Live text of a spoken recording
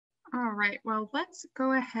All right, well, let's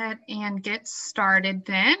go ahead and get started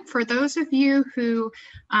then. For those of you who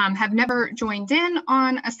have never joined in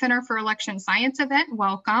on a Center for Election Science event,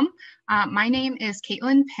 welcome. My name is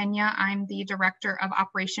Caitlin Pena. I'm the Director of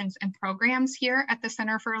Operations and Programs here at the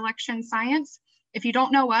Center for Election Science. If you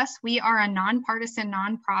don't know us, we are a nonpartisan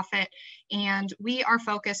nonprofit, and we are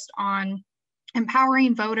focused on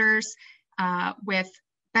empowering voters with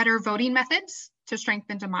better voting methods to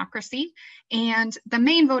strengthen democracy. And the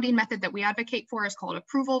main voting method that we advocate for is called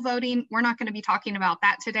approval voting. We're not going to be talking about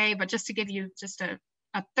that today, but just to give you just a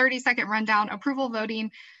 30-second rundown, approval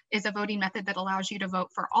voting is a voting method that allows you to vote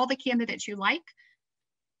for all the candidates you like.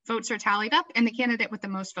 Votes are tallied up and the candidate with the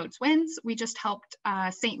most votes wins. We just helped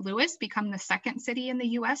St. Louis become the second city in the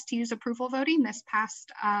US to use approval voting this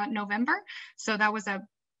past November. So that was a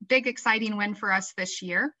big, exciting win for us this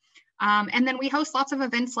year. And then we host lots of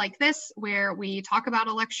events like this where we talk about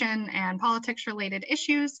election and politics related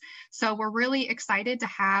issues. So we're really excited to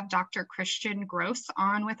have Dr. Christian Grose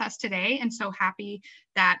on with us today, and so happy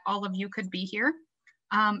that all of you could be here.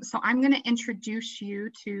 So I'm going to introduce you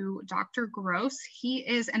to Dr. Grose. He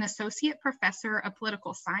is an associate professor of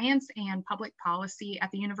political science and public policy at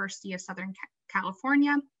the University of Southern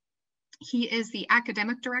California. He is the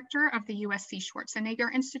academic director of the USC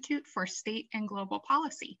Schwarzenegger Institute for State and Global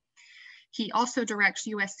Policy. He also directs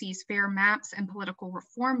USC's Fair Maps and Political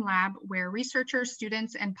Reform Lab, where researchers,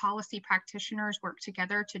 students, and policy practitioners work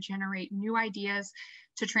together to generate new ideas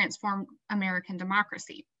to transform American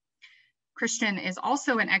democracy. Christian is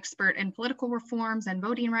also an expert in political reforms and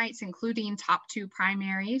voting rights, including top 2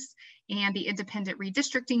 primaries and the Independent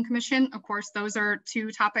Redistricting Commission. Of course, those are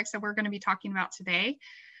 2 topics that we're going to be talking about today.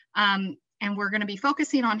 And we're going to be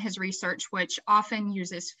focusing on his research, which often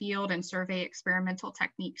uses field and survey experimental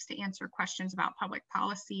techniques to answer questions about public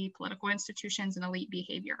policy, political institutions, and elite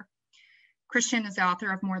behavior. Christian is the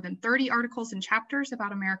author of more than 30 articles and chapters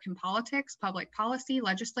about American politics, public policy,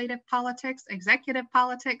 legislative politics, executive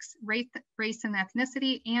politics, race and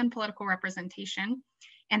ethnicity, and political representation.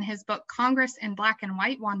 And his book, Congress in Black and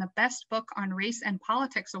White, won the Best Book on Race and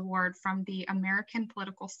Politics Award from the American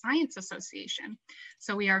Political Science Association.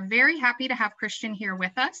 So we are very happy to have Christian here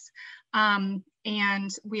with us. And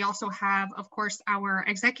we also have, of course, our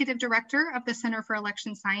executive director of the Center for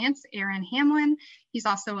Election Science, Aaron Hamlin. He's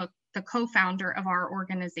also the co-founder of our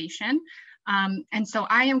organization. And so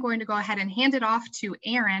I am going to go ahead and hand it off to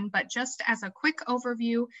Aaron, but just as a quick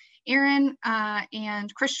overview, Aaron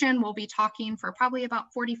and Christian will be talking for probably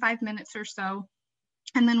about 45 minutes or so,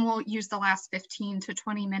 and then we'll use the last 15 to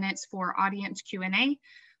 20 minutes for audience Q&A.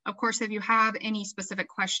 Of course, if you have any specific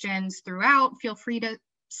questions throughout, feel free to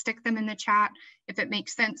stick them in the chat. If it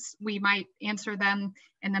makes sense, we might answer them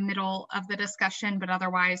in the middle of the discussion, but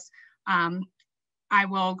otherwise, I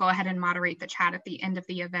will go ahead and moderate the chat at the end of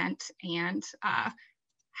the event and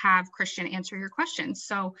have Christian answer your questions.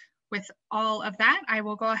 So with all of that, I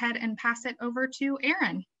will go ahead and pass it over to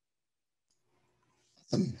Aaron.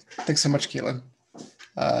 Awesome. Thanks so much, Caitlin.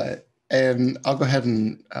 And I'll go ahead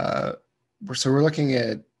and, so we're looking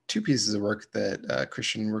at 2 pieces of work that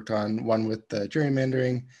Christian worked on, one with the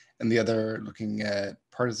gerrymandering and the other looking at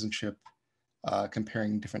partisanship,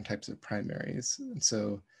 comparing different types of primaries. And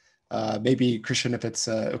so maybe, Christian, if it's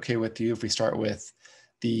okay with you, if we start with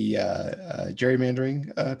the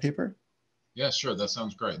gerrymandering paper. Yeah, sure. That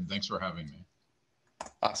sounds great. And thanks for having me.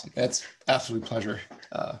 Awesome. It's absolute pleasure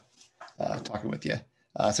talking with you.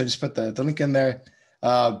 So I just put the link in there.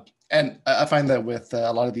 And I find that with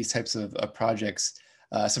a lot of these types of projects,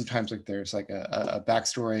 sometimes like there's like a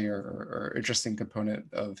backstory or interesting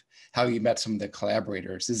component of how you met some of the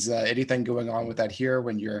collaborators. Is anything going on with that here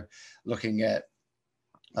when you're looking at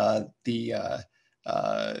the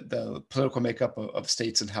political makeup of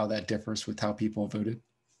states and how that differs with how people voted?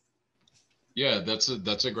 Yeah, that's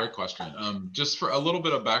a great question. Just for a little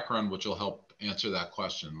bit of background, which will help answer that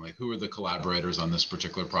question, like who are the collaborators on this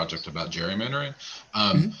particular project about gerrymandering?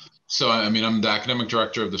 So, I mean, I'm the academic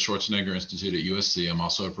director of the Schwarzenegger Institute at USC. I'm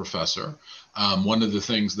also a professor. One of the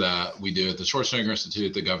things that we do at the Schwarzenegger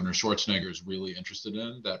Institute that Governor Schwarzenegger is really interested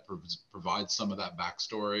in that provides some of that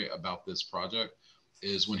backstory about this project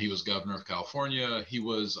is when he was governor of California, he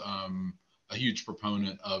was a huge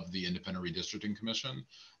proponent of the Independent Redistricting Commission,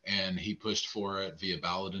 and he pushed for it via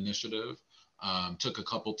ballot initiative. Took a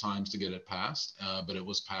couple times to get it passed, but it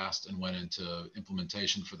was passed and went into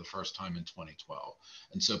implementation for the first time in 2012.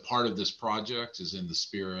 And so part of this project is in the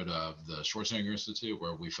spirit of the Schwarzenegger Institute,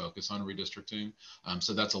 where we focus on redistricting.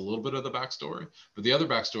 So that's a little bit of the backstory. But the other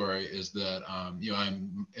backstory is that,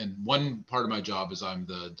 and one part of my job is I'm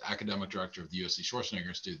the academic director of the USC Schwarzenegger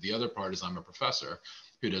Institute. The other part is I'm a professor.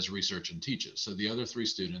 who does research and teaches. So the other three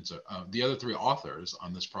the other three authors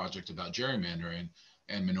on this project about gerrymandering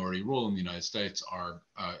and minority rule in the United States are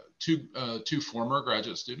two former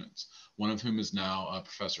graduate students, one of whom is now a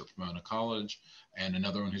professor at Proponents College, and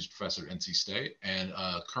another one who's a professor at NC State, and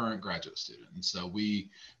a current graduate student. And so we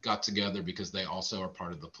got together because they also are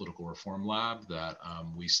part of the political reform lab that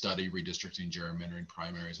we study redistricting, gerrymandering,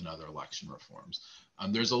 primaries, and other election reforms.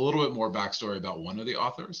 There's a little bit more backstory about one of the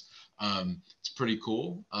authors. It's pretty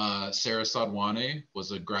cool. Sarah Sadwani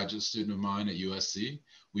was a graduate student of mine at USC.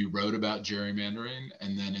 We wrote about gerrymandering,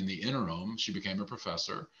 and then in the interim, she became a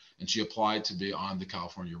professor, and she applied to be on the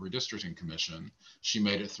California Redistricting Commission. She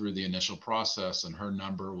made it through the initial process, and her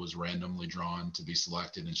number was randomly drawn to be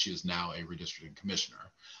selected, and she is now a redistricting commissioner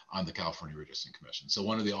on the California Redistricting Commission. So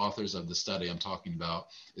one of the authors of the study I'm talking about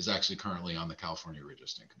is actually currently on the California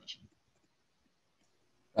Redistricting Commission.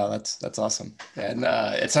 Oh, that's awesome. And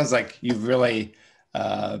it sounds like you've really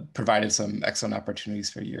provided some excellent opportunities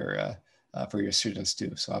for your students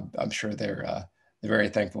too. So I'm sure they're very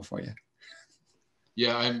thankful for you.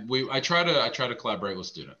 Yeah, I try to collaborate with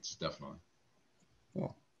students, definitely.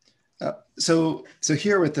 Cool. So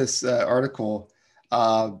here with this article,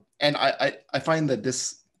 and I find that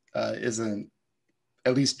this isn't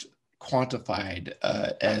at least quantified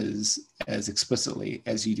as explicitly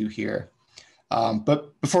as you do here.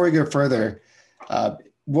 But before we go further,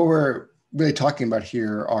 what we're really talking about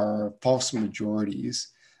here are false majorities.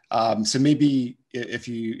 So maybe if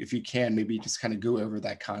you can, maybe just kind of go over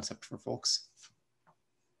that concept for folks.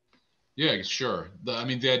 Yeah, sure. I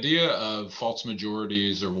mean, the idea of false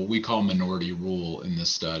majorities, or what we call minority rule in this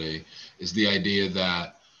study, is the idea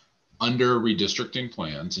that under redistricting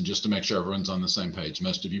plans, and just to make sure everyone's on the same page,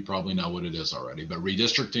 most of you probably know what it is already, but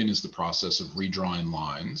redistricting is the process of redrawing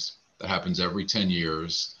lines that happens every 10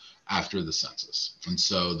 years after the census. And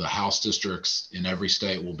so the House districts in every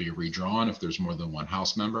state will be redrawn if there's more than one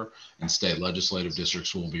House member, and state legislative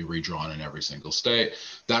districts will be redrawn in every single state.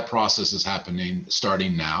 That process is happening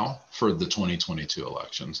starting now for the 2022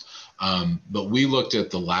 elections. But we looked at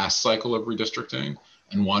the last cycle of redistricting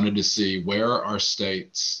and wanted to see where are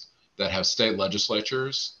states that have state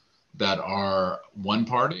legislatures that are one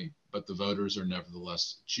party, but the voters are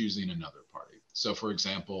nevertheless choosing another party. So for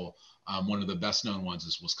example, one of the best known ones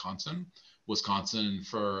is Wisconsin. Wisconsin,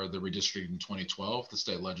 for the redistricting in 2012, the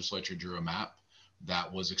state legislature drew a map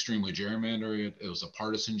that was extremely gerrymandered. It was a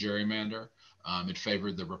partisan gerrymander. It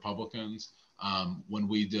favored the Republicans. When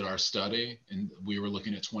we did our study, and we were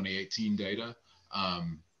looking at 2018 data,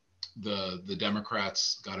 the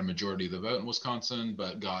Democrats got a majority of the vote in Wisconsin,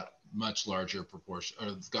 but got much larger proportion,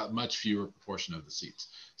 or got much fewer proportion of the seats.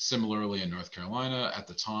 Similarly, in North Carolina at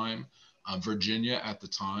the time, Virginia at the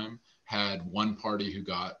time had one party who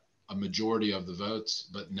got a majority of the votes,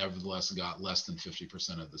 but nevertheless got less than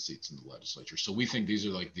 50% of the seats in the legislature. So we think these are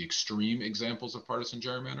like the extreme examples of partisan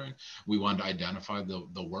gerrymandering. We wanted to identify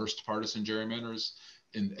the worst partisan gerrymanders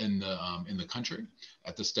in the country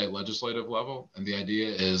at the state legislative level. And the idea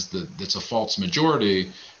is that it's a false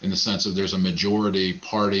majority in the sense of there's a majority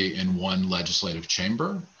party in one legislative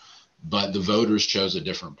chamber, but the voters chose a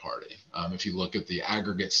different party. If you look at the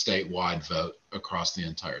aggregate statewide vote across the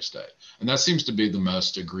entire state. And that seems to be the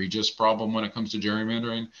most egregious problem when it comes to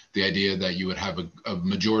gerrymandering, the idea that you would have a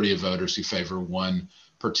majority of voters who favor one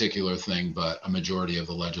particular thing, but a majority of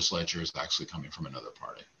the legislature is actually coming from another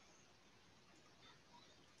party.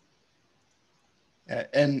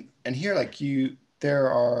 And here,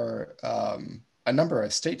 there are a number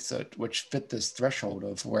of states which fit this threshold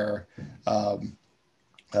of where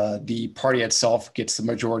the party itself gets the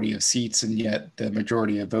majority of seats, and yet the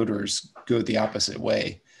majority of voters go the opposite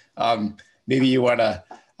way. Maybe you want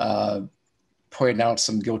to point out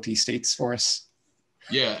some guilty states for us?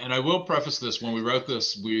 Yeah, and I will preface this. When we wrote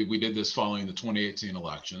this, we did this following the 2018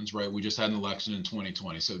 elections, right? We just had an election in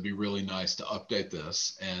 2020, so it'd be really nice to update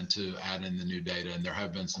this and to add in the new data. And there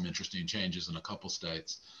have been some interesting changes in a couple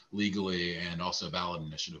states legally and also ballot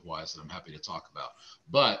initiative wise that I'm happy to talk about.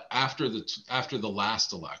 But after the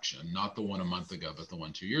last election, not the one a month ago, but the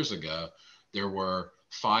one 2 years ago, there were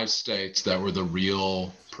 5 states that were the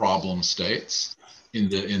real problem states in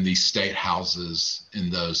the state houses in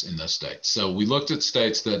those states. So we looked at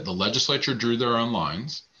states that the legislature drew their own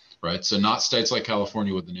lines, right? So not states like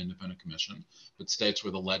California with an independent commission, but states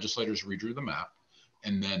where the legislators redrew the map,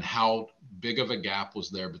 and then how big of a gap was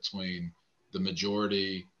there between the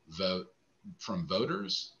majority vote from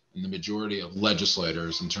voters and the majority of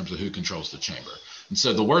legislators in terms of who controls the chamber. And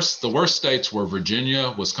so the worst states were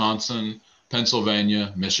Virginia, Wisconsin,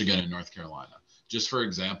 Pennsylvania, Michigan, and North Carolina. Just for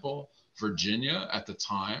example, Virginia at the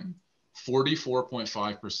time,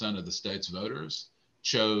 44.5% of the state's voters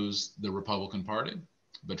chose the Republican Party,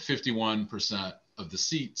 but 51% of the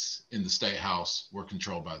seats in the state house were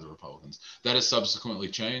controlled by the Republicans. That has subsequently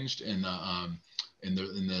changed in the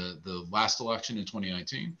last election in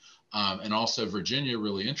 2019, and also Virginia,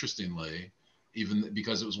 really interestingly, even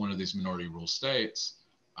because it was one of these minority rule states,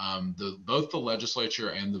 both the legislature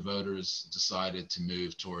and the voters decided to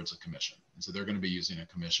move towards a commission, and so they're going to be using a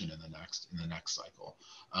commission in the next cycle.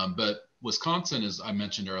 But Wisconsin, as I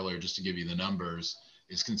mentioned earlier, just to give you the numbers,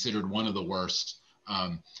 is considered one of the worst.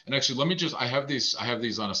 And actually, let me just, I have these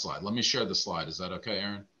on a slide. Let me share the slide. Is that okay,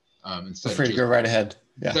 Aaron? Feel free to go right ahead.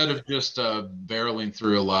 Yeah. Instead of just barreling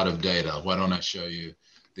through a lot of data, why don't I show you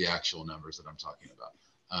the actual numbers that I'm talking about?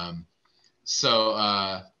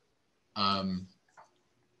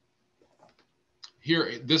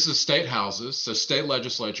 Here, this is state houses, so state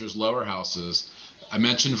legislatures, lower houses. I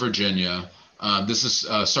mentioned Virginia. This is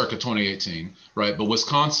circa 2018, right? But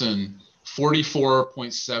Wisconsin,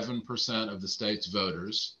 44.7% of the state's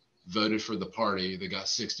voters voted for the party that got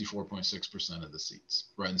 64.6% of the seats,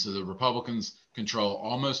 right? And so the Republicans control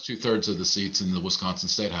almost 2/3 of the seats in the Wisconsin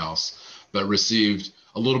State House, but received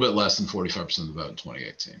a little bit less than 45% of the vote in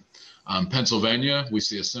 2018. Pennsylvania, we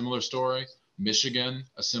see a similar story. Michigan,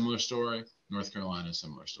 a similar story. North Carolina, a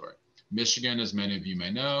similar story. Michigan, as many of you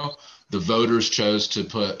may know, the voters chose to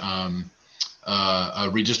put a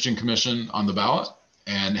redistricting commission on the ballot,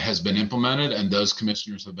 and has been implemented, and those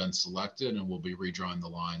commissioners have been selected and will be redrawing the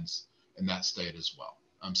lines in that state as well.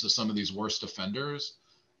 So some of these worst offenders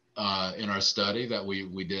in our study that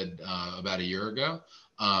we did about a year ago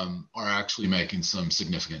are actually making some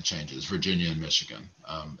significant changes, Virginia and Michigan,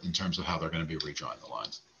 in terms of how they're going to be redrawing the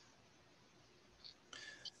lines.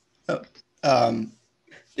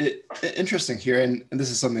 Interesting here, and this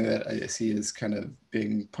is something that I see is kind of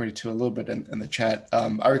being pointed to a little bit in the chat.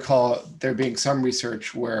 I recall there being some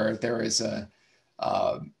research where there is an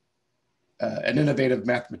innovative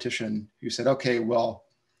mathematician who said, okay, well,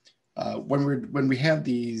 when we have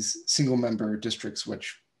these single member districts,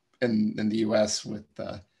 which in the US with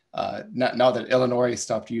now that Illinois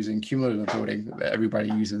stopped using cumulative voting, everybody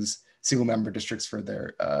uses single member districts for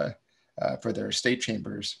their state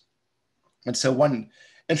chambers. And so one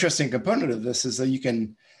interesting component of this is that you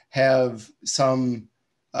can have some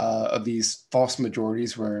of these false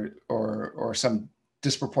majorities where, or some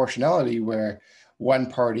disproportionality where one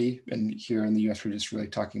party, and here in the US, we're just really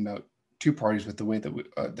talking about two parties with the way that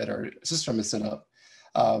that our system is set up,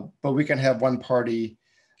 but we can have one party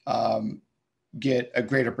get a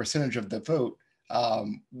greater percentage of the vote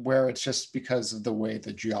where it's just because of the way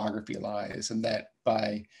the geography lies, and that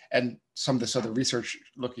and some of this other research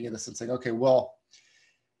looking at this and saying, okay, well,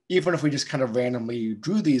 even if we just kind of randomly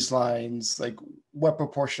drew these lines, like what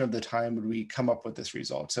proportion of the time would we come up with this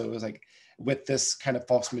result? So it was like, with this kind of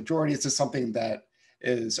false majority, is this something that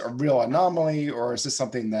is a real anomaly, or is this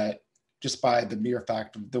something that just by the mere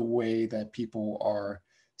fact of the way that people are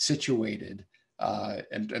situated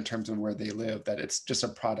in terms of where they live, that it's just a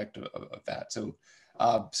product of that? So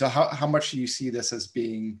so how much do you see this as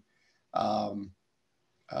being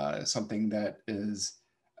something that is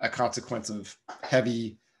a consequence of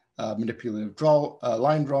heavy manipulative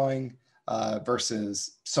line drawing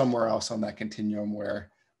versus somewhere else on that continuum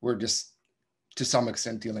where we're just to some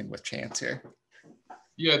extent dealing with chance here?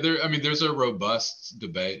 Yeah, there's a robust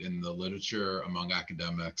debate in the literature among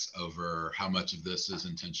academics over how much of this is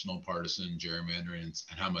intentional partisan gerrymandering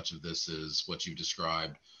and how much of this is what you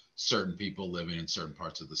described, certain people living in certain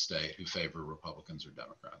parts of the state who favor Republicans or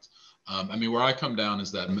Democrats. Where I come down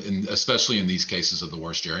is that, especially in these cases of the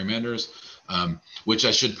worst gerrymanders, which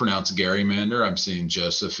I should pronounce gerrymander. I'm seeing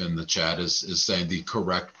Joseph in the chat is saying the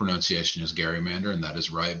correct pronunciation is gerrymander, and that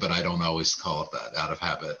is right, but I don't always call it that out of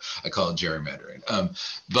habit. I call it gerrymandering.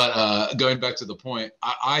 But going back to the point,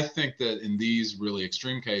 I think that in these really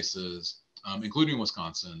extreme cases, including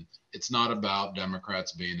Wisconsin, it's not about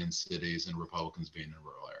Democrats being in cities and Republicans being in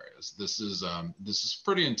rural areas. This is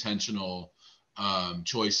pretty intentional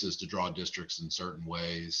choices to draw districts in certain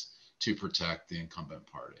ways to protect the incumbent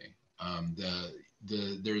party.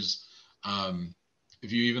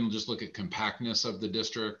 If you even just look at compactness of the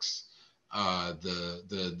districts,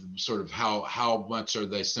 the sort of how much are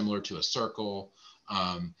they similar to a circle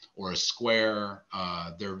or a square?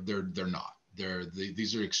 They're not.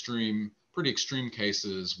 These are pretty extreme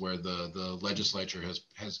cases where the legislature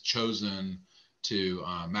has chosen to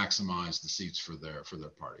maximize the seats for their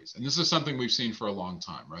parties, and this is something we've seen for a long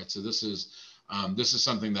time, right? So this is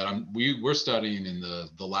something that we're studying in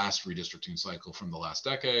the last redistricting cycle from the last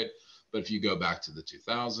decade. But if you go back to the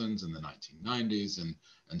 2000s and the 1990s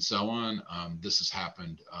and so on, this has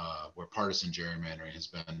happened where partisan gerrymandering has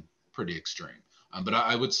been pretty extreme. But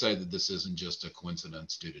I would say that this isn't just a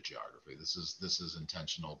coincidence due to geography. This is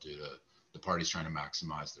intentional due to the parties trying to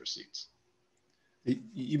maximize their seats.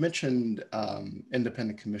 You mentioned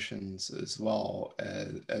independent commissions as well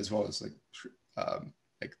as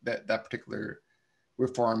like that particular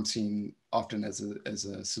reform seen often as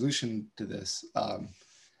a solution to this.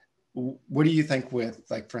 What do you think with,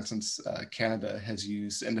 like, for instance, Canada has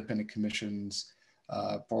used independent commissions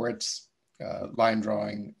for its line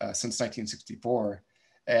drawing since 1964.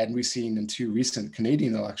 And we've seen in 2 recent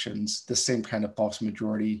Canadian elections, the same kind of false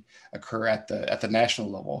majority occur at the national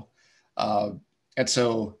level. And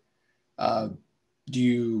so do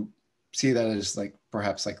you see that as, like,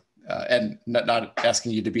 perhaps like, and not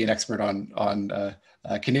asking you to be an expert on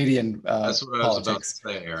Canadian That's what politics. I was about to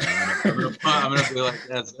say, Aaron. I'm gonna be like,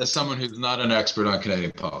 as someone who's not an expert on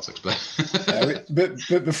Canadian politics, but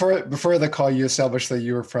before the call, you established that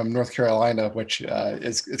you were from North Carolina, which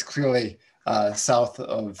is clearly south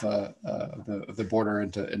of the border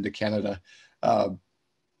into Canada,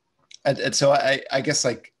 and so I guess,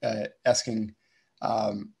 like, asking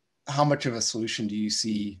how much of a solution do you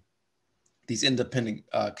see these independent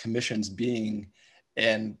commissions being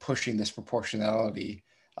in pushing this proportionality,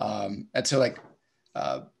 and so, like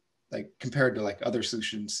compared to, like, other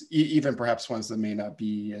solutions, even perhaps ones that may not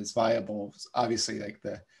be as viable. Obviously, like,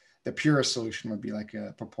 the purest solution would be like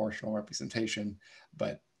a proportional representation,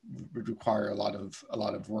 but would require a lot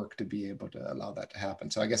of work to be able to allow that to happen.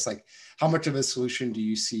 So I guess, like, how much of a solution do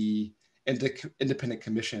you see independent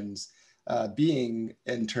commissions being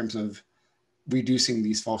in terms of reducing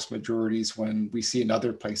these false majorities, when we see in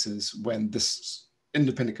other places when this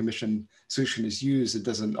independent commission solution is used, it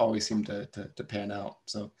doesn't always seem to pan out.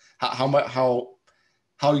 So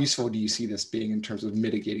how useful do you see this being in terms of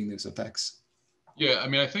mitigating those effects? Yeah, I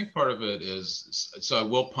mean, I think part of it is, so I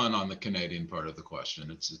will pun on the Canadian part of the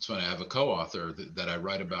question. It's funny, I have a co-author that I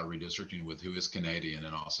write about redistricting with who is Canadian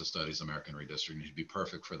and also studies American redistricting. He'd be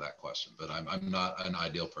perfect for that question, but I'm not an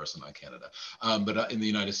ideal person on Canada. But in the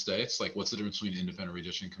United States, like, what's the difference between independent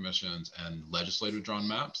redistricting commissions and legislative drawn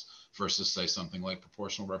maps versus, say, something like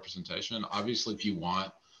proportional representation? Obviously, if you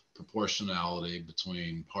want proportionality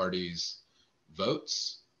between parties'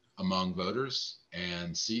 votes among voters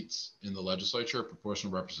and seats in the legislature,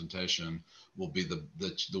 proportional representation will be the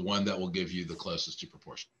one that will give you the closest to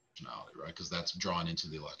proportionality, right? Because that's drawn into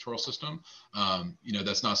the electoral system. You know,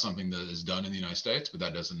 that's not something that is done in the United States, but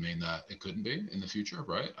that doesn't mean that it couldn't be in the future,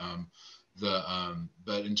 right?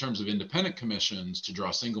 But in terms of independent commissions to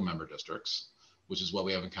draw single member districts, which is what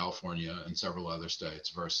we have in California and several other states,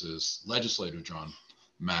 versus legislative drawn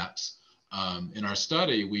maps, in our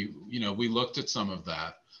study, we looked at some of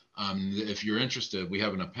that. If you're interested, we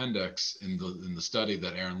have an appendix in the study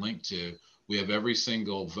that Aaron linked to. We have every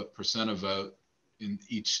single percent of vote in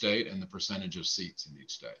each state and the percentage of seats in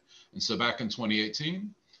each state. And so back in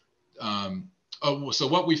 2018, so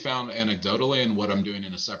what we found anecdotally, and what I'm doing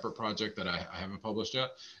in a separate project that I haven't published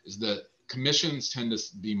yet, is that commissions tend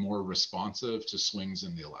to be more responsive to swings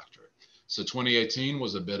in the electorate. So 2018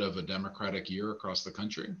 was a bit of a Democratic year across the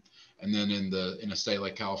country. And then in a state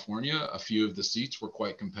like California, a few of the seats were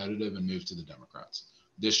quite competitive and moved to the Democrats.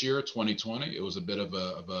 This year, 2020, it was a bit of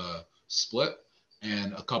a split,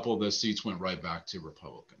 and a couple of those seats went right back to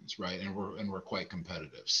Republicans, right? And we're quite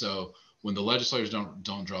competitive. So when the legislators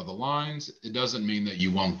don't draw the lines, it doesn't mean that you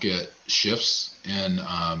won't get shifts in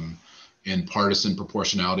partisan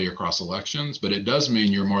proportionality across elections, but it does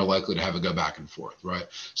mean you're more likely to have it go back and forth, right?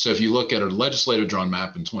 So if you look at a legislative drawn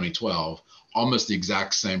map in 2012, almost the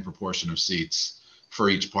exact same proportion of seats for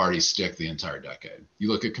each party stick the entire decade. You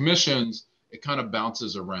look at commissions, it kind of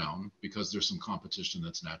bounces around because there's some competition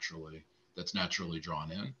that's naturally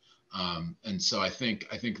drawn in. And so I think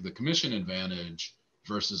the commission advantage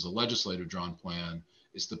versus a legislative drawn plan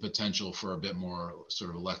is the potential for a bit more sort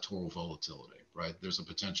of electoral volatility, right? There's a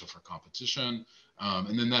potential for competition.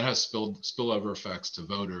 And then that has spillover effects to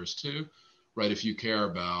voters too, right? If you care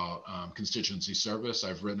about constituency service,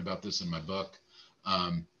 I've written about this in my book.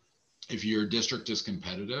 If your district is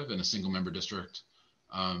competitive in a single member district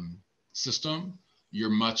system, you're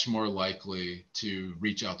much more likely to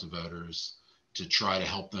reach out to voters to try to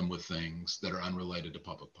help them with things that are unrelated to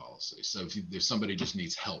public policy. So if somebody just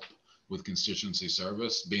needs help with constituency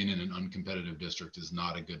service, being in an uncompetitive district is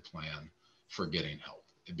not a good plan for getting help.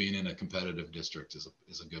 Being in a competitive district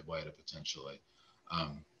is a good way to potentially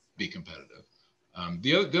be competitive.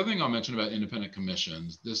 The other thing I'll mention about independent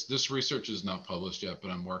commissions, this research is not published yet,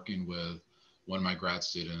 but I'm working with one of my grad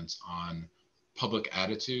students on public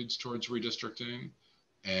attitudes towards redistricting.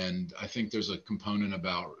 And I think there's a component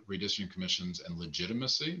about redistricting commissions and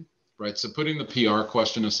legitimacy, right? So putting the PR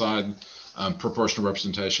question aside, proportional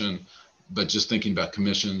representation, but just thinking about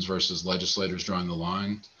commissions versus legislators drawing the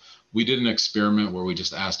line. We did an experiment where we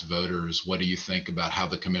just asked voters, what do you think about how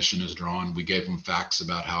the commission is drawn? We gave them facts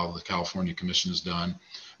about how the California commission is done.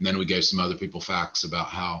 And then we gave some other people facts about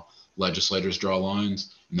how legislators draw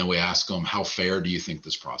lines. And then we asked them, how fair do you think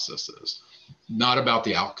this process is? Not about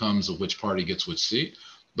the outcomes of which party gets which seat,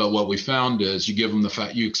 but what we found is you give them the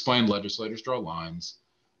fact, you explain legislators draw lines,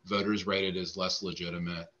 voters rate it as less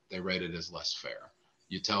legitimate, they rate it as less fair.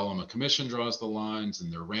 You tell them a commission draws the lines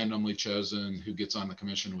and they're randomly chosen who gets on the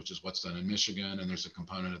commission, which is what's done in Michigan. And there's a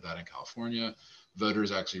component of that in California.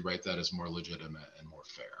 Voters actually rate that as more legitimate and more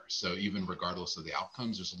fair. So even regardless of the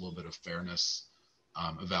outcomes, there's a little bit of fairness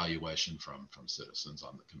evaluation from citizens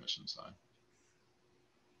on the commission side.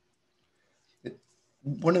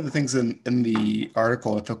 One of the things in the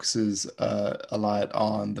article, it focuses a lot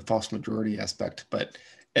on the false majority aspect, but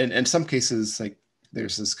in some cases, like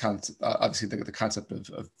there's this concept, obviously the concept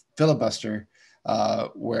of filibuster,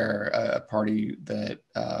 where a party that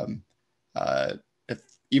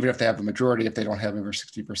even if they have a majority, if they don't have over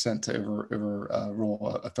 60% to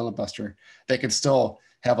overrule a filibuster, they can still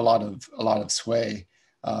have a lot of sway,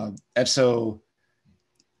 and so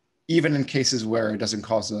even in cases where it doesn't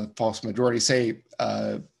cause a false majority, say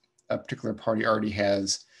a particular party already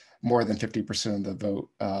has more than 50% of the vote.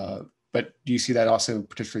 But do you see that also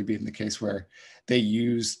potentially being the case where they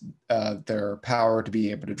use their power to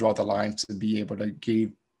be able to draw the lines, to be able to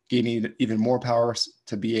gain even more power,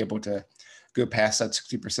 to be able to go past that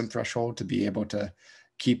 60% threshold, to be able to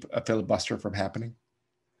keep a filibuster from happening?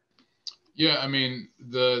 Yeah, I mean,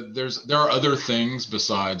 there are other things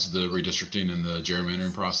besides the redistricting and the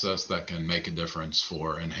gerrymandering process that can make a difference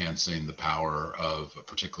for enhancing the power of a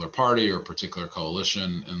particular party or a particular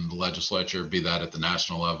coalition in the legislature, be that at the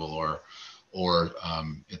national level or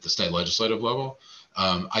at the state legislative level.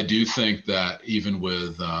 I do think that even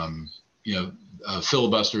with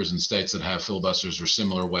filibusters in states that have filibusters or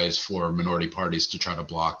similar ways for minority parties to try to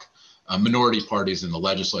block minority parties in the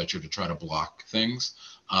legislature to try to block things.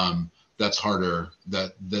 That's harder.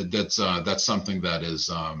 That's something that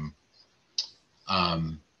is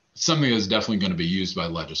something that's definitely going to be used by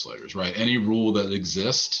legislators, right? Any rule that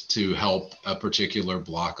exists to help a particular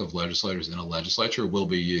block of legislators in a legislature will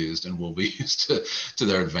be used and will be used to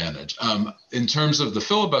their advantage. In terms of the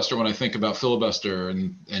filibuster, when I think about filibuster,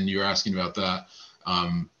 and you're asking about that,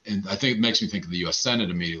 and I think it makes me think of the U.S.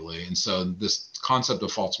 Senate immediately. And so this concept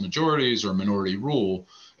of false majorities or minority rule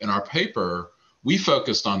in our paper, we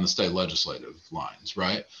focused on the state legislative lines,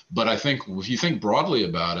 right? But I think if you think broadly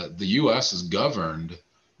about it, the U.S. is governed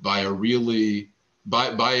by a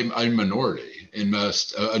minority in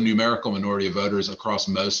most, a numerical minority of voters across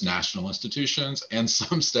most national institutions and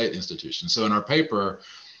some state institutions. So in our paper,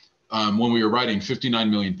 when we were writing, 59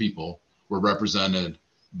 million people were represented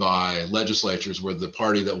by legislatures where the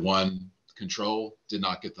party that won control did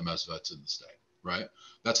not get the most votes in the state, right?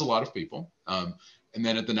 That's a lot of people. And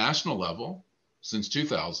then at the national level, since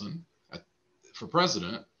 2000, for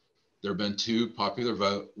president, there have been 2 popular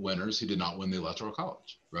vote winners who did not win the Electoral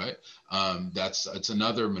College, right? It's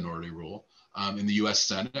another minority rule. In the U.S.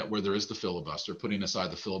 Senate, where there is the filibuster, putting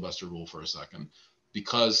aside the filibuster rule for a second,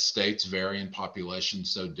 because states vary in population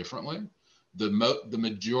so differently, the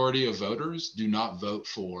majority of voters do not vote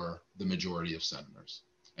for the majority of senators.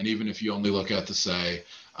 And even if you only look at the, say,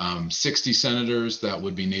 60 senators that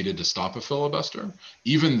would be needed to stop a filibuster,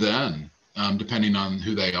 even then, depending on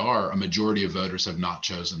who they are, a majority of voters have not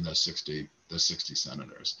chosen those 60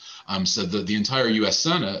 senators. So the entire U.S.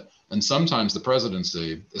 Senate and sometimes the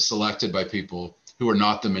presidency is selected by people who are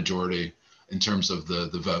not the majority in terms of the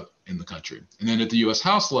vote in the country. And then at the U.S.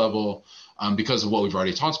 House level, because of what we've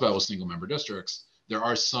already talked about with single member districts, there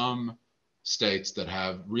are some states that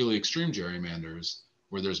have really extreme gerrymanders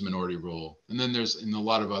where there's minority rule. And then there's, in a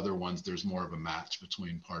lot of other ones, there's more of a match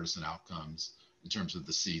between partisan outcomes in terms of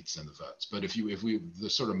the seats and the votes. But the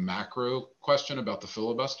sort of macro question about the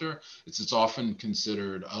filibuster, it's often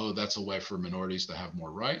considered, oh, that's a way for minorities to have more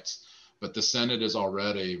rights. But the Senate is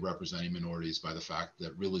already representing minorities by the fact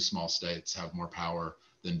that really small states have more power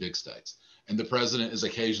than big states. And the president is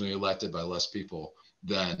occasionally elected by less people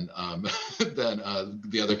than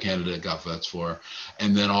the other candidate got votes for.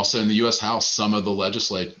 And then also in the U.S. House, some of the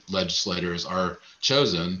legislators are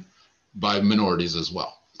chosen by minorities as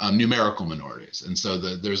well. Numerical minorities. And so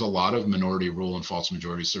there's a lot of minority rule and false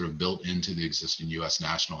majorities sort of built into the existing U.S.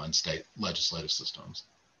 national and state legislative systems.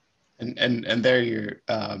 And there you're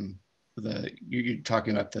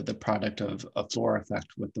talking about the product of a floor effect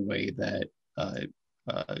with the way that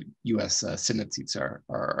U.S. Senate seats are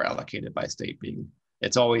allocated by state being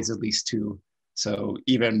it's always at least 2. So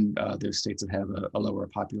even those states that have a lower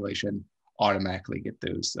population automatically get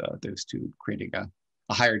those 2, creating a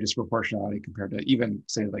higher disproportionality compared to even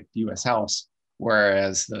say like the U.S. House,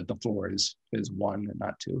 whereas the floor is 1 and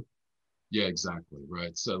not 2. Yeah, exactly,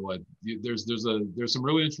 right. So like there's some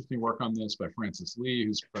really interesting work on this by Francis Lee,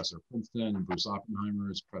 who's professor at Princeton, and Bruce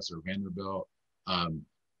Oppenheimer is professor at Vanderbilt.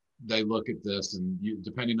 They look at this, and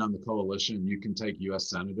depending on the coalition, you can take U.S.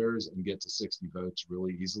 senators and get to 60 votes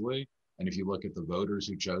really easily. And if you look at the voters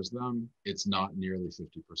who chose them, it's not nearly 50%.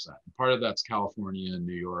 And part of that's California and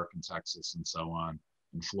New York and Texas and so on,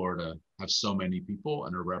 and Florida have so many people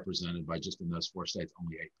and are represented by, just in those 4 states,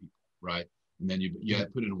 only 8 people, right? And then you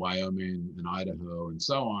put in Wyoming and Idaho and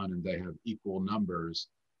so on, and they have equal numbers,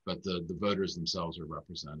 but the voters themselves are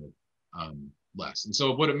represented less. And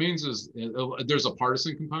so what it means is there's a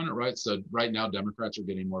partisan component, right? So right now, Democrats are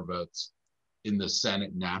getting more votes in the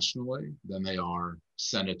Senate nationally than they are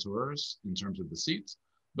senators in terms of the seats.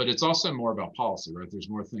 But it's also more about policy, right? There's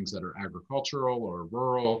more things that are agricultural or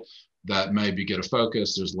rural that maybe get a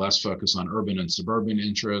focus. There's less focus on urban and suburban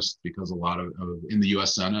interests because a lot of in the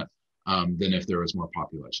US Senate than if there was more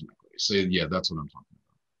population equity. So yeah, that's what I'm talking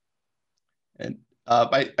about. And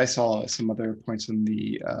I saw some other points in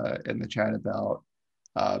the chat about,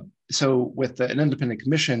 so with an independent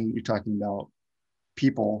commission, you're talking about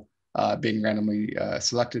people being randomly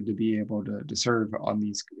selected to be able to serve on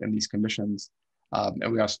these commissions.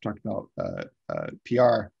 And we also talked about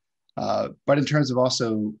PR. But in terms of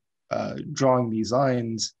also drawing these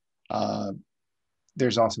lines,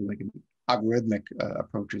 there's also like an algorithmic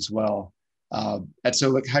approach as well. And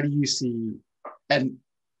so like, how do you see, and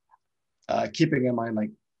keeping in mind,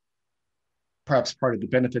 like perhaps part of the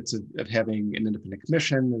benefits of having an independent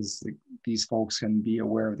commission is like, these folks can be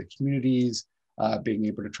aware of the communities, being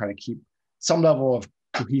able to try to keep some level of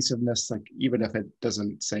cohesiveness, like even if it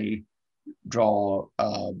doesn't say draw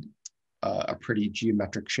a pretty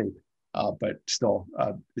geometric shape, but still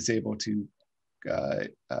is able to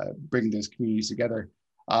bring those communities together.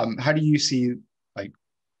 How do you see like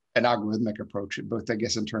an algorithmic approach, both I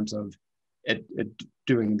guess in terms of it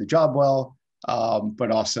doing the job well,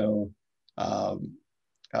 but also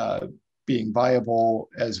being viable,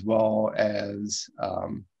 as well as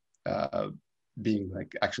being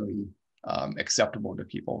like actually acceptable to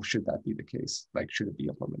people, should that be the case? Like, should it be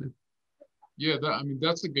implemented? Yeah, I mean,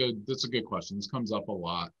 that's a good question. This comes up a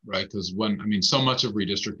lot, right? Because so much of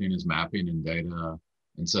redistricting is mapping and data.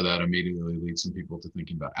 And so that immediately leads some people to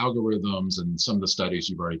thinking about algorithms. And some of the studies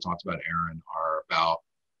you've already talked about, Aaron, are about,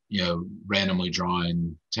 randomly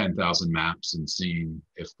drawing 10,000 maps and seeing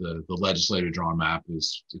if the legislator drawn map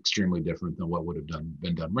is extremely different than what would have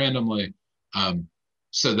been done randomly.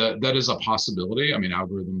 So that is a possibility. I mean,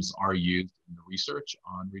 algorithms are used in the research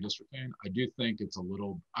on redistricting. I do think it's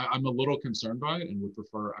I'm a little concerned by it, and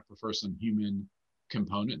I prefer some human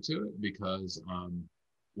component to it because,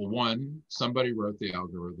 well, one, somebody wrote the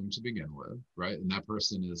algorithm to begin with, right? And that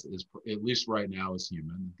person is at least right now is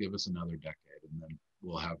human. Give us another decade, and then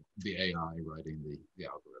we'll have the AI writing the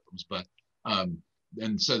algorithms. But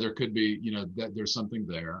and so there could be, that there's something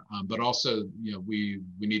there, but also, we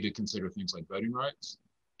need to consider things like voting rights,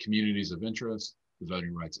 communities of interest, the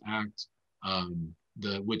Voting Rights Act,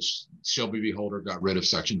 which Shelby v. Holder got rid of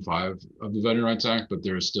Section 5 of the Voting Rights Act, but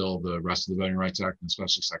there is still the rest of the Voting Rights Act, and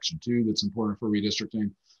especially Section 2, that's important for redistricting.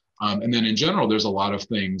 And then in general, there's a lot of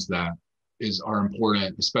things that are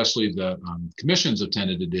important, especially the commissions have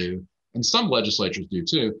tended to do, and some legislatures do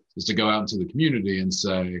too, is to go out into the community and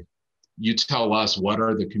say, you tell us what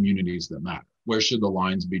are the communities that matter. Where should the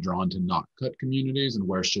lines be drawn to not cut communities, and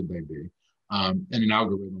where should they be? And an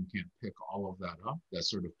algorithm can't pick all of that up. That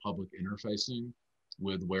sort of public interfacing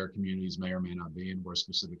with where communities may or may not be and where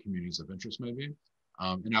specific communities of interest may be.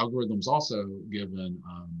 And algorithms also, given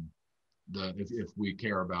if we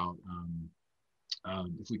care about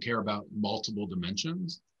multiple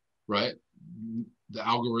dimensions, right? The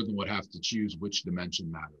algorithm would have to choose which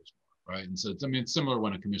dimension matters more, right? And so it's similar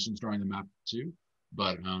when a commission's drawing the map too,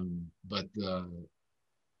 but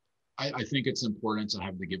I think it's important to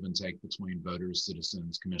have the give and take between voters,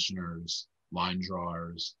 citizens, commissioners, line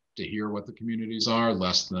drawers, to hear what the communities are,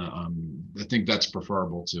 less than, I think that's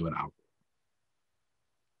preferable to an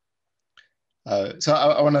algorithm. So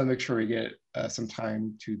I want to make sure we get some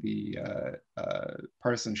time to the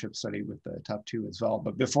partisanship study with the top 2 as well.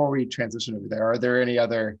 But before we transition over there, are there any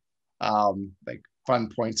other like fun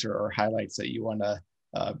points or highlights that you want to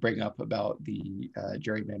bring up about the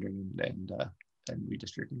gerrymandering and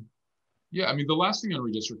redistricting? Yeah, I mean, the last thing on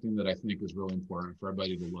redistricting that I think is really important for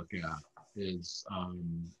everybody to look at is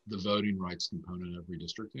the voting rights component of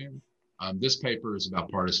redistricting. This paper is about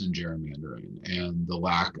partisan gerrymandering and the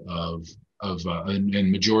lack of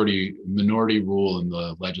and minority rule in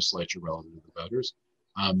the legislature relative to the voters.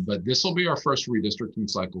 But this will be our first redistricting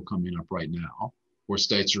cycle coming up right now, where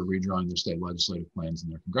states are redrawing their state legislative plans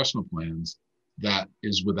and their congressional plans. That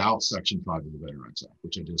is without Section 5 of the Voting Rights Act,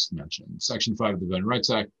 which I just mentioned. Section 5 of the Voting Rights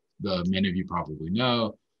Act, many of you probably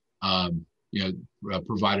know,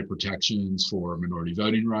 provided protections for minority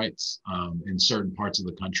voting rights in certain parts of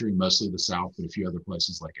the country, mostly the South, but a few other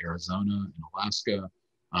places like Arizona and Alaska,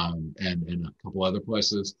 and a couple other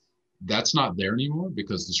places. That's not there anymore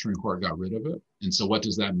because the Supreme Court got rid of it. And so what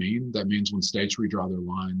does that mean? That means when states redraw their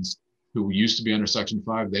lines, who used to be under Section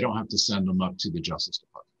 5, they don't have to send them up to the Justice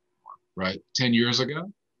Department anymore, right? 10 years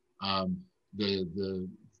ago,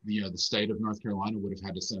 the state of North Carolina would have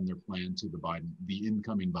had to send their plan to the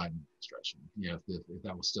incoming Biden administration, if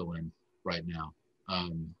that was still in right now. At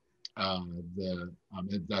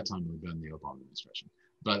that time, it would have been the Obama administration.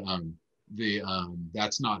 But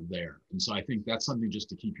that's not there. And so I think that's something just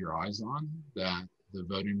to keep your eyes on, that the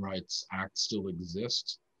Voting Rights Act still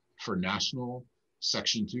exists for national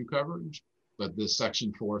Section 2 coverage, but the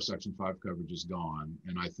Section 4, Section 5 coverage is gone.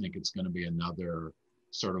 And I think it's going to be another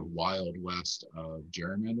sort of wild west of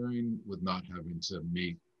gerrymandering with not having to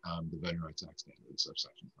meet the Voting Rights Act standards of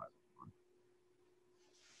Section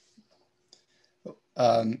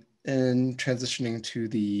 5. And transitioning to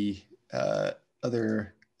the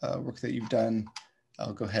other work that you've done,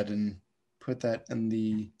 I'll go ahead and put that in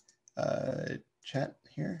the chat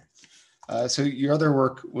here. So your other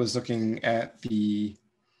work was looking at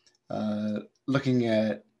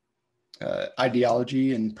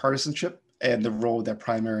ideology and partisanship and the role that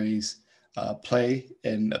primaries play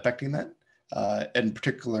in affecting that, in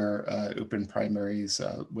particular open primaries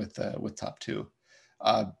with top two.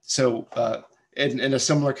 So in a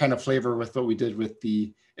similar kind of flavor with what we did with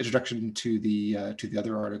the introduction to the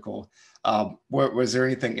other article, was there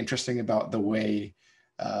anything interesting about the way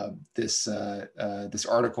this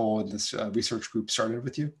article and this research group started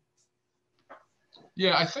with you?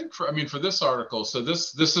 Yeah, I think for this article, so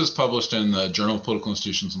this is published in the Journal of Political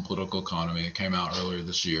Institutions and Political Economy. It came out earlier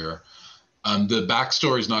this year. The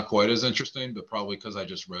backstory is not quite as interesting, but probably because I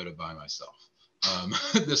just wrote it by myself.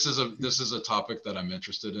 This is a topic that I'm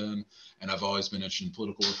interested in, and I've always been interested in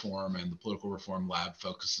political reform, and the Political Reform Lab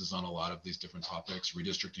focuses on a lot of these different topics: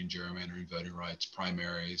 redistricting, gerrymandering, voting rights,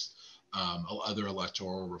 primaries, other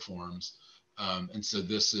electoral reforms. And so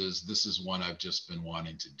this is one I've just been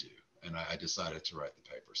wanting to do, and I decided to write the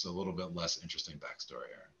paper. So a little bit less interesting backstory,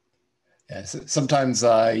 Aaron. Yeah, so sometimes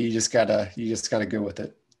you just gotta go with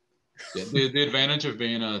it. Yeah, the advantage of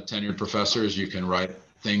being a tenured professor is you can write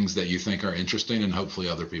things that you think are interesting, and hopefully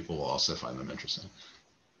other people will also find them interesting.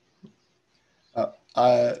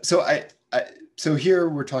 So here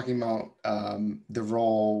we're talking about the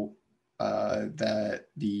role that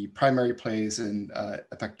the primary plays in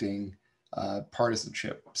affecting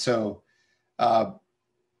partisanship. So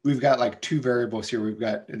we've got like two variables here. We've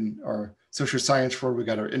got in our social science world, we've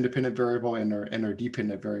got our independent variable and our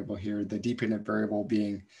dependent variable here, the dependent variable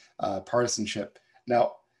being partisanship.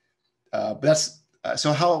 Now, but that's,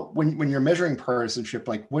 so how, when you're measuring partisanship,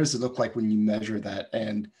 like what does it look like when you measure that?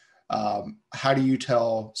 And how do you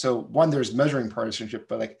tell, so one, there's measuring partisanship,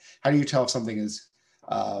 but like, how do you tell if something is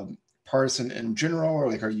partisan in general, or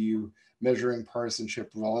like, are you measuring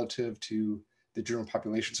partisanship relative to the general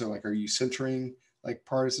population? So like, are you centering like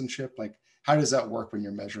partisanship? Like, how does that work when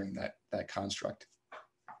you're measuring that construct?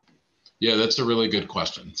 Yeah, that's a really good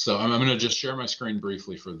question. So I'm going to just share my screen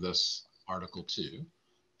briefly for this article too,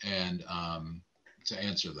 and to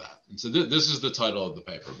answer that. And so this is the title of the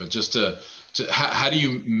paper, but just to how do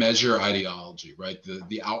you measure ideology, right?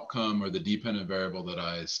 The outcome or the dependent variable that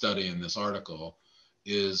I study in this article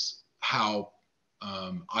is how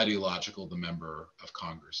ideological the member of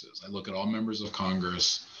Congress is. I look at all members of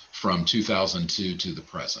Congress from 2002 to the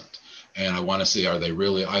present, and I want to see, are they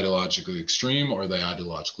really ideologically extreme or are they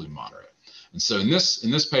ideologically moderate? And so in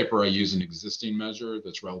this paper, I use an existing measure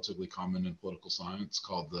that's relatively common in political science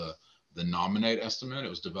called the nominate estimate. It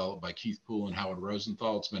was developed by Keith Poole and Howard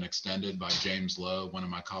Rosenthal. It's been extended by James Lowe, one of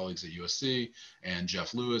my colleagues at USC, and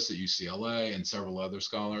Jeff Lewis at UCLA, and several other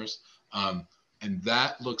scholars. And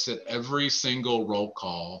that looks at every single roll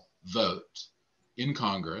call vote in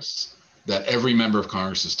Congress that every member of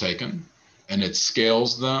Congress has taken, and it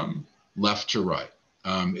scales them left to right.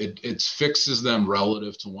 It fixes them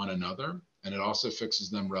relative to one another, and it also fixes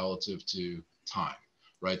them relative to time,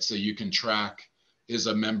 right? So you can track, is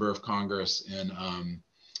a member of Congress in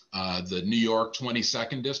the New York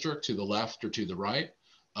 22nd district to the left or to the right?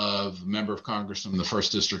 of member of Congress from the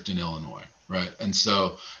 1st District in Illinois, right? And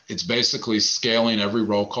so it's basically scaling every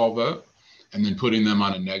roll call vote and then putting them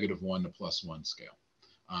on a -1 to +1 scale.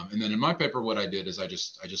 And then in my paper, what I did is I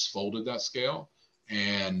just folded that scale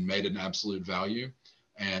and made an absolute value.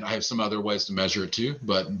 And I have some other ways to measure it too,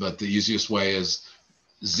 but the easiest way is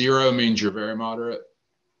 0 means you're very moderate,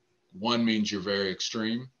 1 means you're very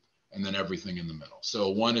extreme, and then everything in the middle. So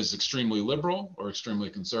 1 is extremely liberal or extremely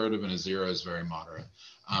conservative, and a 0 is very moderate.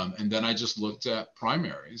 And then I just looked at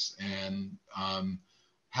primaries and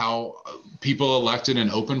how people elected in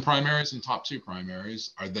open primaries and top 2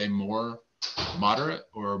 primaries, are they more moderate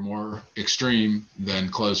or more extreme than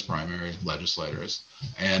closed primary legislators?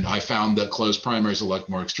 And I found that closed primaries elect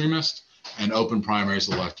more extremist, and open primaries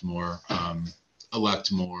elect more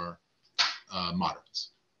moderates.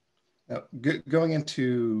 Now, going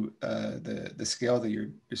into the scale that you're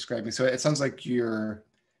describing, so it sounds like your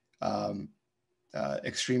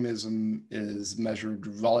extremism is measured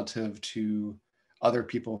relative to other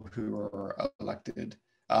people who are elected.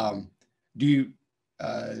 Do you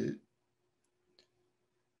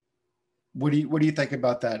what do you think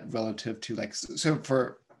about that relative to, like, so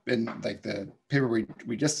for in like the paper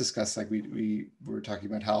we just discussed, like we were talking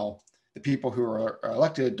about how the people who are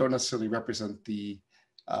elected don't necessarily represent the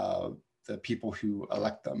people who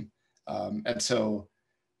elect them, and so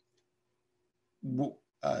do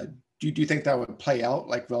you think that would play out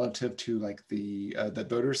like relative to like the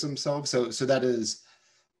voters themselves? So that is,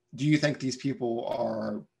 do you think these people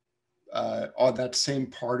are on that same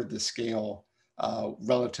part of the scale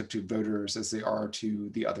relative to voters as they are to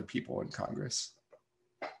the other people in Congress?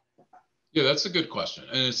 Yeah, that's a good question.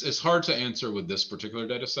 And it's hard to answer with this particular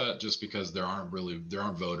data set just because there aren't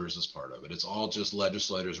voters as part of it. It's all just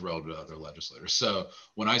legislators relative to other legislators. So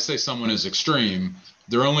when I say someone is extreme,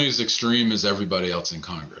 they're only as extreme as everybody else in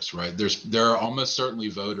Congress, right? There are almost certainly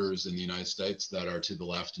voters in the United States that are to the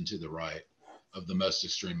left and to the right of the most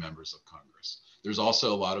extreme members of Congress. There's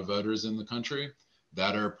also a lot of voters in the country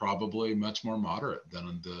that are probably much more moderate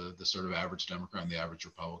than the sort of average Democrat and the average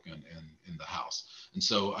Republican in the House. And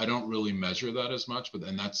so I don't really measure that as much,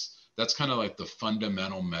 and that's kind of like the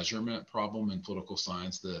fundamental measurement problem in political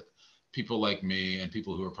science that people like me and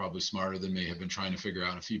people who are probably smarter than me have been trying to figure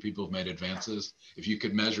out. A few people have made advances. If you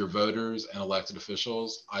could measure voters and elected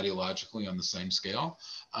officials ideologically on the same scale,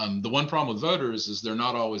 the one problem with voters is they're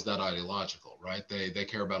not always that ideological, right? They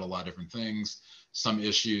care about a lot of different things, some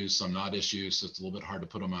issues, some not issues. So it's a little bit hard to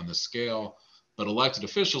put them on this scale. But elected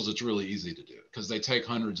officials, it's really easy to do because they take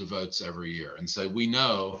hundreds of votes every year and say, we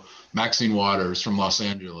know Maxine Waters from Los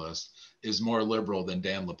Angeles is more liberal than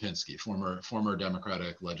Dan Lipinski, former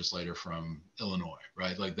Democratic legislator from Illinois,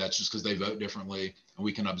 right? Like that's just because they vote differently, and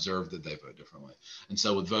we can observe that they vote differently. And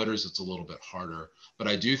so with voters, it's a little bit harder. But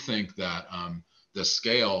I do think that the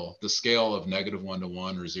scale of -1 to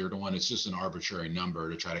 1 or 0 to 1, it's just an arbitrary number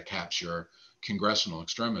to try to capture congressional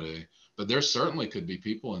extremity. But there certainly could be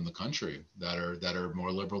people in the country that are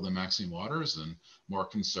more liberal than Maxine Waters and more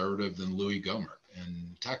conservative than Louis Gohmert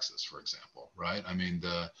in Texas, for example, right? I mean,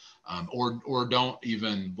 or don't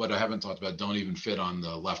even, what I haven't talked about, don't even fit on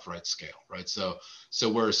the left-right scale, right? So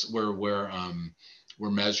we're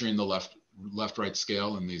measuring the left-right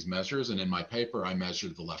scale in these measures, and in my paper, I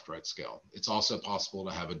measured the left-right scale. It's also possible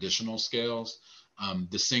to have additional scales.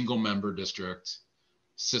 The single-member district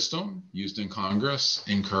system used in Congress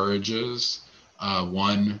encourages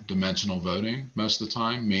one-dimensional voting most of the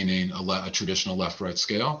time, meaning a traditional left-right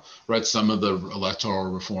scale, right? Some of the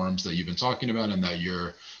electoral reforms that you've been talking about and that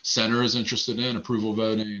your center is interested in, approval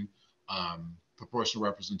voting, proportional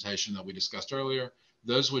representation that we discussed earlier,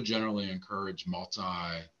 those would generally encourage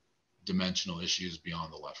multi-dimensional issues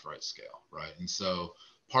beyond the left-right scale, right? And so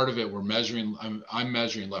part of it, I'm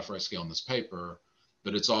measuring left-right scale in this paper,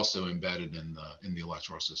 but it's also embedded in the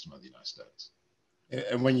electoral system of the United States.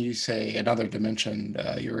 And when you say another dimension,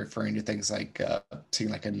 you're referring to things like seeing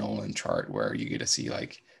like a Nolan chart where you get to see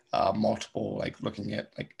like multiple, like looking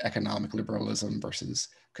at like economic liberalism versus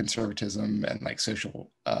conservatism and like social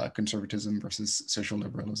conservatism versus social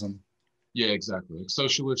liberalism. Yeah, exactly. Like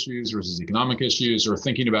social issues versus economic issues, or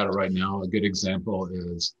thinking about it right now, a good example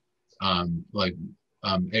is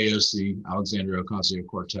AOC, Alexandria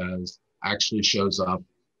Ocasio-Cortez, actually shows up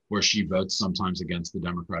where she votes sometimes against the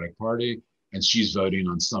Democratic Party, and she's voting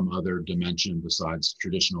on some other dimension besides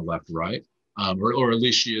traditional left-right, or at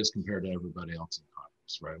least she is compared to everybody else in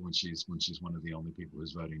Congress, right? When she's one of the only people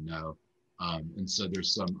who's voting no. And so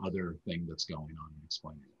there's some other thing that's going on in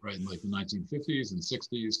explaining it, right? In like the 1950s and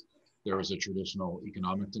 60s, there was a traditional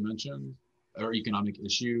economic dimension or economic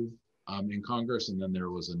issue in Congress, and then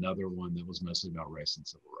there was another one that was mostly about race and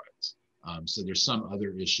civil rights. So there's some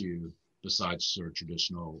other issue besides sort of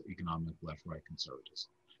traditional economic left-right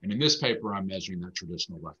conservatism. And in this paper, I'm measuring that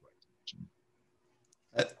traditional left-right dimension.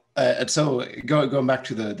 And so going back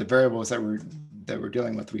to the variables that we're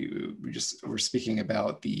dealing with, we're speaking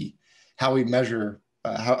about how we measure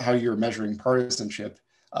how you're measuring partisanship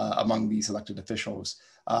among these elected officials,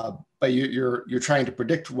 but you're trying to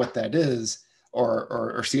predict what that is,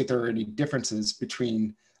 or see if there are any differences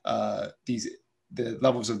between the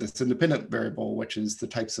levels of this independent variable, which is the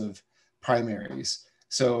types of primaries.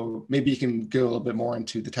 So maybe you can go a little bit more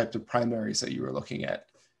into the types of primaries that you were looking at.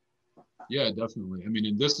 Yeah, definitely. I mean,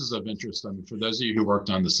 and this is of interest. I mean, for those of you who worked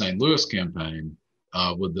on the St. Louis campaign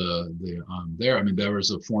with there, I mean, there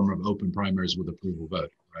was a form of open primaries with approval voting,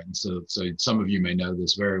 right? And so some of you may know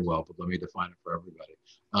this very well, but let me define it for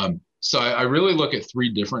everybody. So I really look at three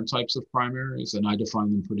different types of primaries, and I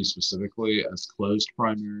define them pretty specifically as closed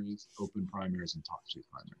primaries, open primaries, and top two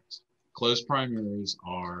primaries. Closed primaries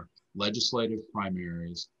are legislative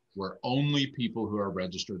primaries where only people who are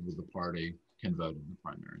registered with the party can vote in the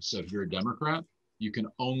primary. So if you're a Democrat, you can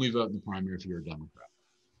only vote in the primary if you're a Democrat,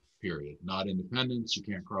 period. Not independents, you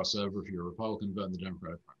can't cross over. If you're a Republican, vote in the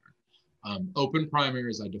Democratic primary. Open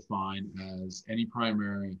primaries I define as any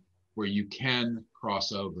primary where you can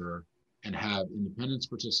cross over and have independents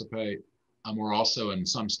participate, or also in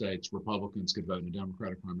some states, Republicans could vote in a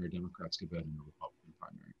Democratic primary, Democrats could vote in a Republican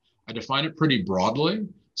primary. I define it pretty broadly.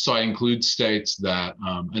 So I include states that,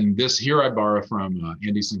 and this here I borrow from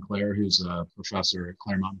Andy Sinclair, who's a professor at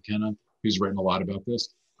Claremont McKenna, who's written a lot about this.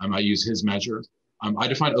 I use his measure. I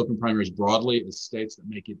define open primaries broadly as states that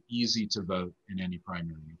make it easy to vote in any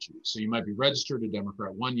primary you choose. So you might be registered a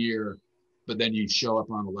Democrat 1 year, but then you show up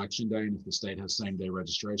on election day, and if the state has same-day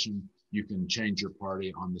registration, you can change your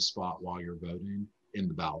party on the spot while you're voting in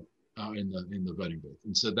the ballot, in the voting booth.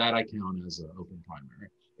 And so that I count as an open primary,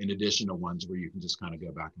 in addition to ones where you can just kind of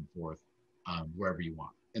go back and forth wherever you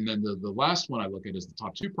want. And then the last one I look at is the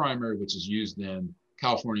top two primary, which is used in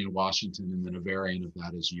California and Washington, and then a variant of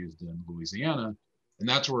that is used in Louisiana. And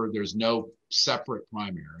that's where there's no separate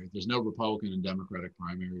primary. There's no Republican and Democratic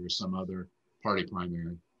primary or some other party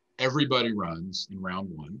primary. Everybody runs in round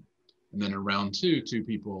one. And then in round two, two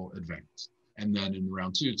people advance. And then in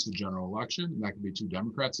round two, it's the general election. And that could be two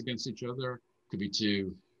Democrats against each other. Could be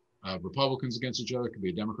two Republicans against each other. Could be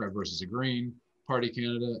a Democrat versus a Green Party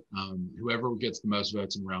candidate. Whoever gets the most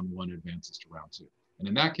votes in round one advances to round two. And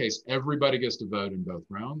in that case, everybody gets to vote in both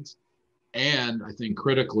rounds. And I think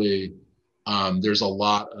critically, there's a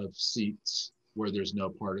lot of seats where there's no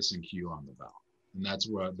partisan queue on the ballot. And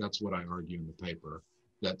that's what I argue in the paper,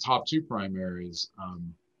 that top two primaries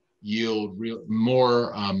yield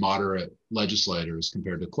more moderate legislators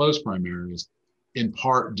compared to closed primaries, in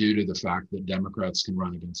part due to the fact that Democrats can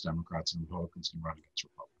run against Democrats and Republicans can run against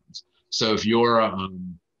Republicans. So if you're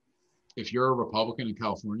a Republican in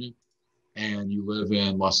California and you live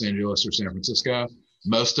in Los Angeles or San Francisco,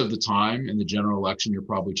 most of the time in the general election, you're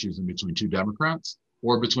probably choosing between two Democrats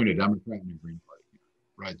or between a Democrat and a Green Party,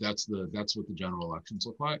 right? That's what the general elections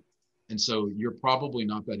look like. And so you're probably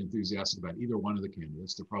not that enthusiastic about either one of the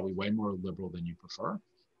candidates. They're probably way more liberal than you prefer,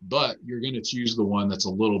 but you're going to choose the one that's a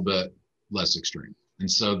little bit less extreme.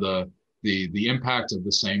 And so the impact of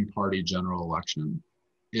the same party general election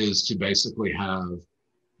is to basically have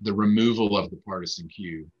the removal of the partisan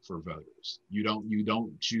queue for voters. You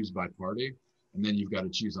don't choose by party, and then you've got to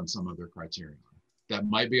choose on some other criterion. That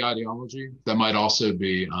might be ideology. That might also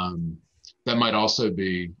be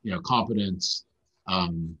competence,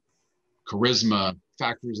 charisma,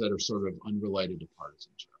 factors that are sort of unrelated to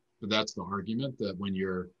partisanship. But that's the argument, that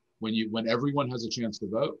when everyone has a chance to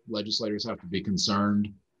vote, legislators have to be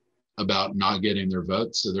concerned about not getting their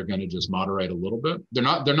votes, so they're going to just moderate a little bit. They're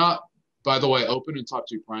not. By the way, open and top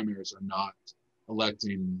two primaries are not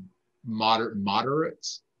electing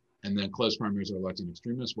moderates, and then closed primaries are electing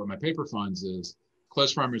extremists. What my paper finds is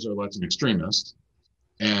closed primaries are electing extremists,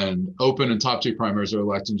 and open and top two primaries are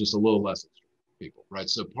electing just a little less extreme people, right?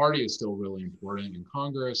 So party is still really important in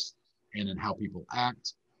Congress and in how people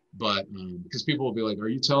act, but because people will be like, are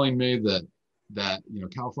you telling me that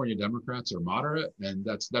California Democrats are moderate? And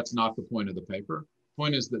that's not the point of the paper. The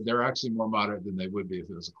point is that they're actually more moderate than they would be if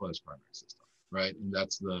it was a closed primary system, right? And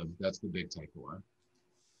that's the big takeaway.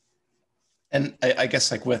 And I guess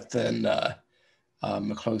like within a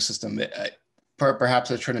closed system, perhaps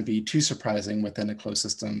it shouldn't be too surprising within a closed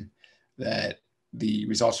system that the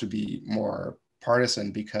results would be more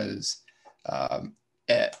partisan, because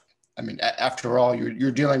after all,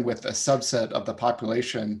 you're dealing with a subset of the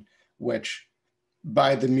population which,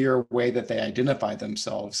 by the mere way that they identify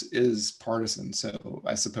themselves, is partisan. So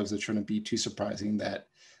I suppose it shouldn't be too surprising that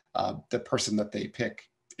the person that they pick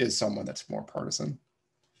is someone that's more partisan.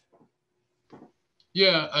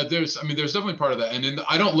 Yeah, there's definitely part of that. And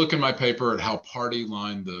I don't look in my paper at how party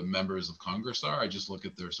line the members of Congress are. I just look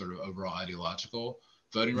at their sort of overall ideological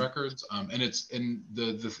voting records. And it's in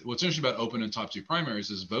what's interesting about open and top two primaries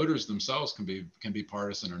is voters themselves can be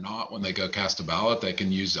partisan or not. When they go cast a ballot, they can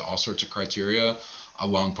use all sorts of criteria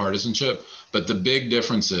along partisanship. But the big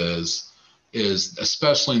difference is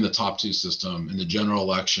especially in the top two system, in the general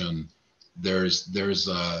election, there's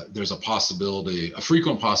a possibility, a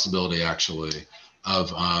frequent possibility actually,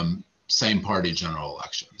 of same party general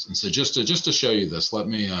elections. And so just to show you this, let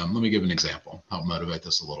me give an example, help motivate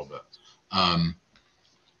this a little bit.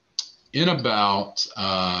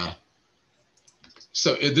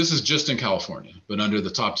 This is just in California, but under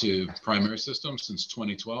the top two primary system since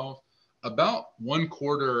 2012, about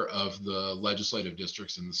 1/4 of the legislative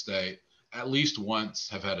districts in the state at least once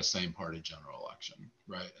have had a same party general election,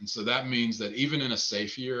 right? And so that means that even in a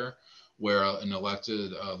safe year, where an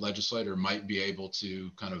elected legislator might be able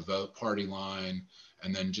to kind of vote party line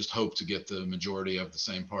and then just hope to get the majority of the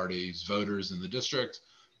same party's voters in the district,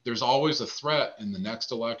 there's always a threat in the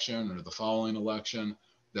next election or the following election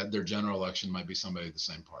that their general election might be somebody of the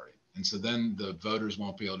same party. And so then the voters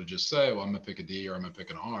won't be able to just say, well, I'm gonna pick a D or I'm gonna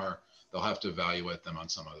pick an R. They'll have to evaluate them on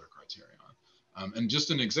some other criterion. And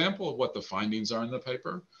just an example of what the findings are in the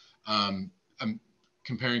paper, I'm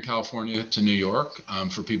comparing California to New York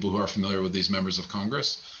for people who are familiar with these members of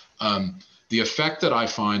Congress. The effect that I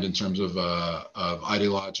find in terms of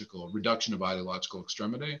reduction of ideological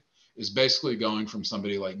extremity is basically going from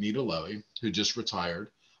somebody like Nita Lowey, who just retired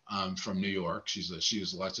from New York. She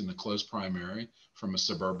was elected in the closed primary from a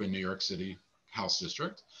suburban New York City House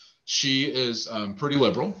district. She is pretty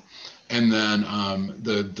liberal. And then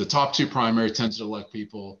the top two primary tends to elect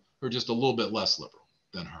people who are just a little bit less liberal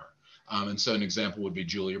than her. And so an example would be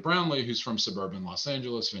Julia Brownley, who's from suburban Los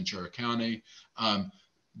Angeles, Ventura County.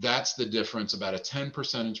 That's the difference, about a 10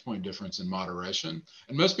 percentage point difference in moderation.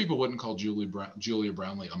 And most people wouldn't call Julia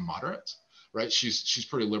Brownley a moderate, right? She's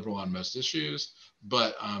pretty liberal on most issues,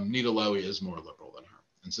 but Nita Lowey is more liberal than her.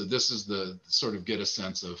 And so this is the sort of get a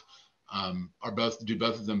sense of, do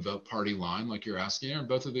both of them vote party line like you're asking, and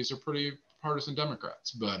both of these are pretty partisan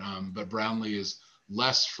Democrats, but Brownley is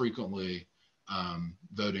less frequently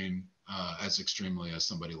voting as extremely as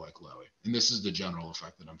somebody like Lowey. And this is the general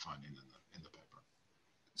effect that I'm finding in the paper.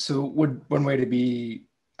 So would one way to be,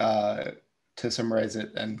 to summarize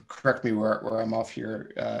it, and correct me where I'm off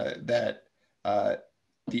here, that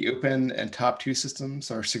the open and top two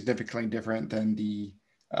systems are significantly different than the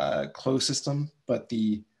closed system, but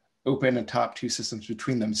the open and top two systems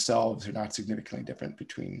between themselves are not significantly different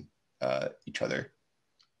between each other?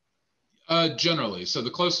 Generally, so the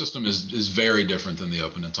closed system is very different than the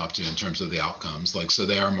open and top two in terms of the outcomes. So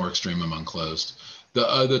they are more extreme among closed.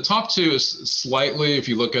 The top two is slightly, if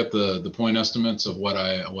you look at the point estimates of what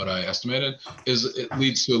I estimated, it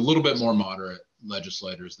leads to a little bit more moderate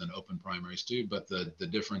legislators than open primaries do, but the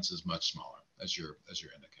difference is much smaller, as you're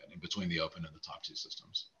indicating, between the open and the top two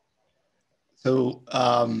systems. So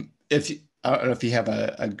I don't know if you have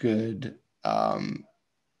a good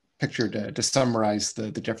picture to summarize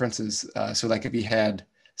the differences. So like if you had,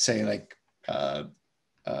 say, like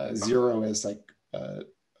 0 as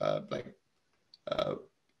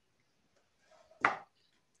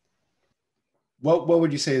what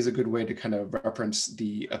would you say is a good way to kind of reference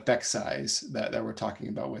the effect size that we're talking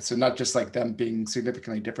about with? So not just like them being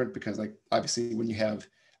significantly different, because like obviously when you have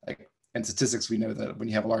like, in statistics, we know that when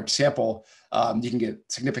you have a large sample, you can get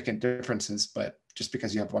significant differences, but just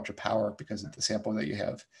because you have a bunch of power because of the sample that you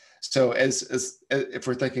have. So as if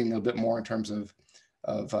we're thinking a bit more in terms of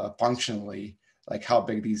functionally, like how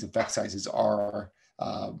big these effect sizes are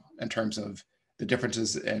in terms of the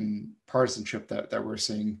differences in partisanship that we're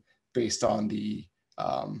seeing based on the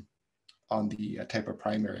type of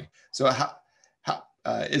primary. So how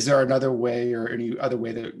is there another way or any other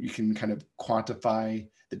way that you can kind of quantify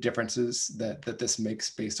the differences that this makes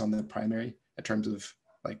based on the primary in terms of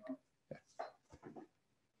like,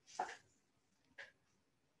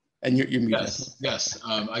 and you're muted. Yes,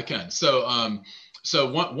 I can. So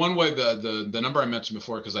one way, the number I mentioned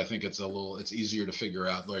before, because I think it's easier to figure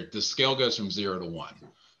out, like the scale goes from 0 to 1.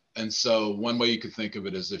 And so one way you could think of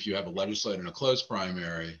it is if you have a legislator in a closed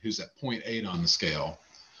primary who's at 0.8 on the scale,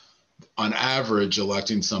 on average,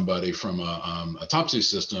 electing somebody from a top two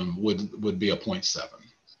system would be a 0.7,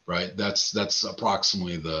 right? That's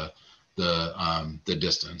approximately the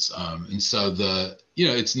distance. And so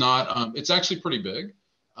it's not, it's actually pretty big.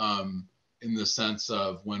 in the sense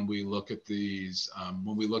of when we look at these,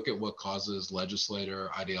 when we look at what causes legislator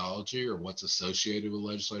ideology or what's associated with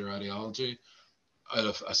legislator ideology, a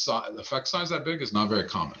effect size that big is not very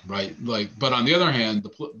common, right? Like, but on the other hand,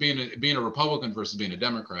 being a Republican versus being a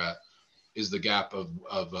Democrat is the gap of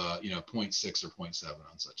 0.6 or 0.7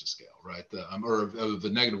 on such a scale, right? Or the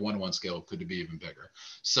 -1 to 1 scale could be even bigger.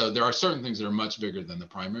 So there are certain things that are much bigger than the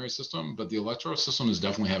primary system, but the electoral system is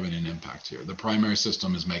definitely having an impact here. The primary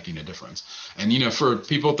system is making a difference. And, for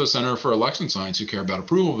people at the Center for Election Science who care about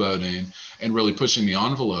approval voting and really pushing the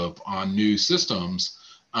envelope on new systems,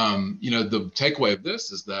 the takeaway of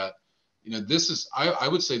this is that, this is, I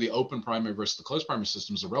would say the open primary versus the closed primary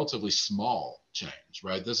system is a relatively small change,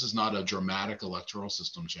 right? This is not a dramatic electoral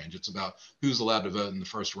system change. It's about who's allowed to vote in the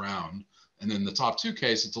first round. And then the top two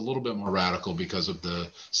case, it's a little bit more radical because of the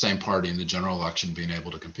same party in the general election being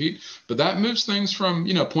able to compete. But that moves things from,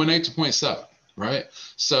 0.8 to 0.7, right?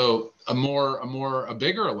 So a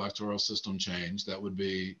bigger electoral system change that would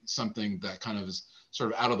be something that kind of is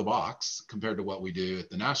sort of out of the box compared to what we do at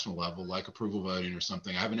the national level, like approval voting or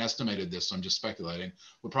something. I haven't estimated this, so I'm just speculating,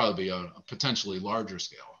 would probably be a potentially larger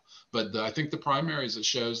scale. But I think the primaries, it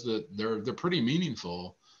shows that they're pretty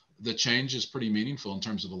meaningful. The change is pretty meaningful in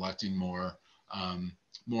terms of electing more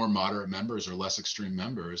moderate members or less extreme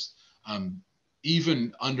members.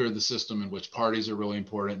 Even under the system in which parties are really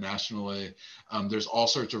important nationally, there's all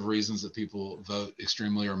sorts of reasons that people vote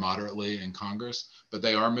extremely or moderately in Congress, but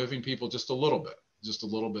they are moving people just a little bit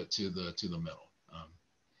to the middle.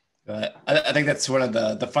 I think that's one of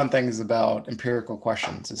the fun things about empirical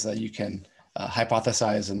questions is that you can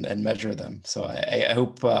hypothesize and measure them. So I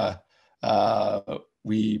hope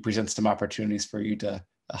we present some opportunities for you to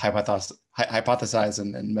hypothesize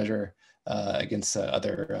and measure against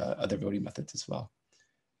other voting methods as well.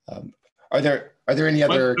 Are there any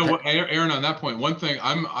other? Aaron, on that point, one thing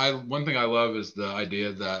I love is the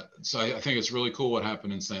idea that. So I think it's really cool what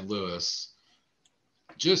happened in St. Louis.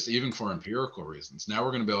 Just even for empirical reasons. Now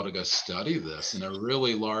we're going to be able to go study this in a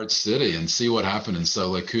really large city and see what happened. And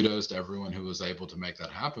so, like, kudos to everyone who was able to make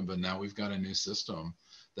that happen. But now we've got a new system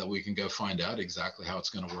that we can go find out exactly how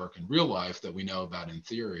it's going to work in real life that we know about in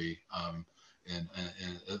theory, and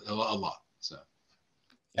a lot. So,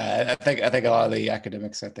 yeah, I think a lot of the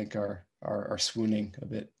academics are swooning a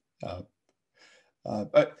bit.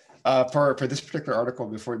 But for this particular article,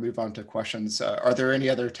 before we move on to questions, are there any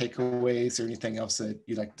other takeaways or anything else that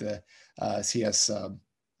you'd like to see us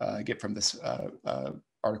get from this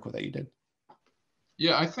article that you did?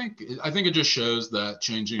 Yeah, I think it just shows that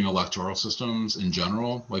changing electoral systems in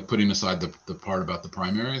general, like putting aside the part about the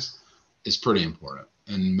primaries, is pretty important.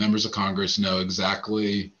 And members of Congress know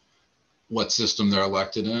exactly what system they're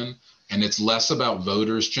elected in. And it's less about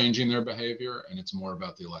voters changing their behavior, and it's more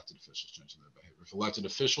about the elected officials changing their behavior. If elected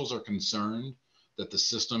officials are concerned that the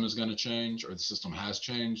system is going to change or the system has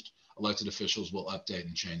changed, elected officials will update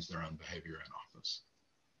and change their own behavior in office.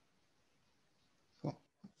 Cool.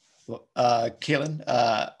 Well, Kaylin,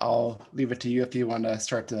 I'll leave it to you if you want to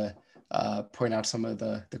start to point out some of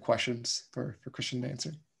the questions for Christian to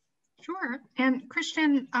answer. Sure. And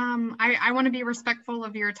Christian, I want to be respectful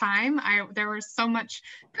of your time. There was so much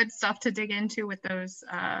good stuff to dig into with those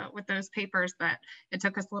papers that it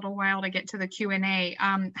took us a little while to get to the Q&A.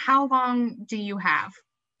 How long do you have?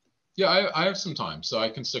 Yeah, I have some time, so I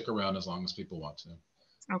can stick around as long as people want to.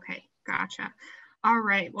 Okay, gotcha. All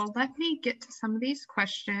right, well, let me get to some of these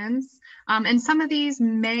questions. And some of these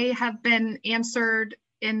may have been answered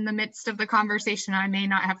in the midst of the conversation. I may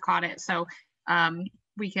not have caught it. So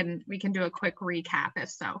we can do a quick recap if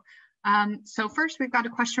so. So first we've got a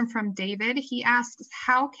question from David. He asks,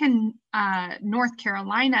 how can North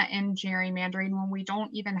Carolina end gerrymandering when we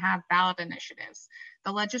don't even have ballot initiatives?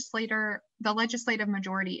 The legislative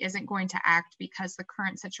majority isn't going to act because the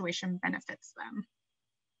current situation benefits them.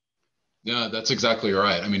 Yeah, that's exactly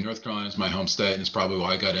right. I mean, North Carolina is my home state, and it's probably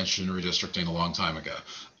why I got interested in redistricting a long time ago.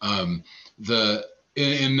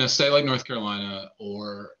 In a state like North Carolina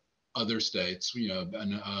or other states,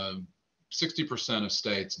 60% of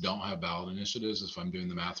states don't have ballot initiatives. If I'm doing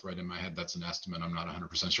the math right in my head, that's an estimate. I'm not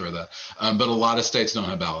 100% sure of that. But a lot of states don't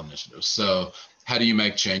have ballot initiatives. So how do you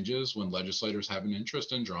make changes when legislators have an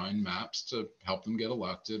interest in drawing maps to help them get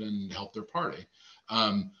elected and help their party?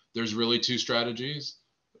 There's really two strategies.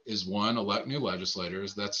 Is one, elect new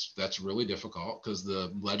legislators. That's really difficult because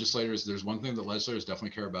the legislators, there's one thing that legislators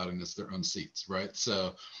definitely care about, and it's their own seats, right?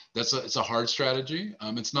 So it's a hard strategy.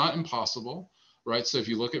 It's not impossible, right? So if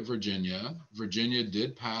you look at Virginia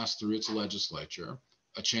did pass through its legislature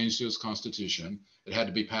a change to its constitution. It had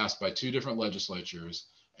to be passed by two different legislatures,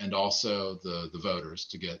 and also the voters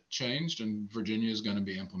to get changed. And Virginia is going to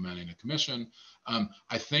be implementing a commission.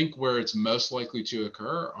 I think where it's most likely to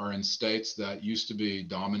occur are in states that used to be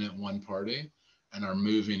dominant one party and are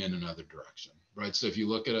moving in another direction, right? So if you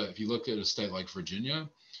look at a state like Virginia,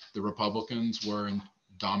 the Republicans were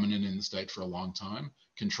dominant in the state for a long time,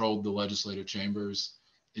 controlled the legislative chambers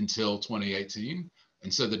until 2018.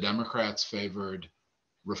 And so the Democrats favored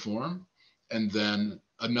reform, and then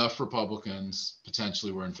enough Republicans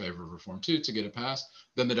potentially were in favor of reform too to get it passed.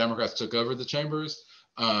 Then the Democrats took over the chambers.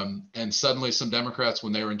 And suddenly some Democrats,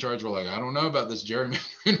 when they were in charge, were like, I don't know about this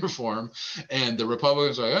gerrymandering reform. And the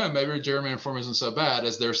Republicans were like, oh, maybe gerrymandering reform isn't so bad,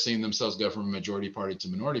 as they're seeing themselves go from a majority party to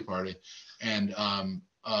minority party. And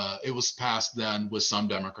it was passed then with some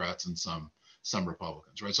Democrats and some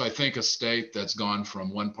Republicans, right? So I think a state that's gone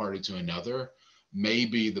from one party to another may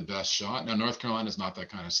be the best shot. Now, North Carolina is not that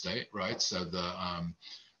kind of state, right? So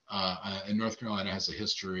and North Carolina has a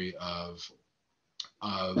history of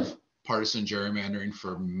partisan gerrymandering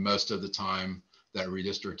for most of the time that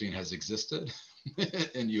redistricting has existed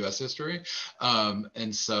in US history.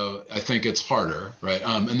 And so I think it's harder, right?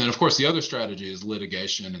 And then of course the other strategy is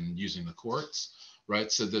litigation and using the courts,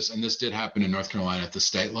 right? So this did happen in North Carolina at the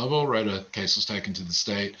state level, right? A case was taken to the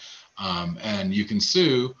state, and you can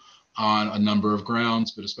sue on a number of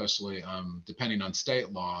grounds, but especially depending on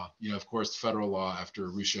state law. You know, of course, federal law after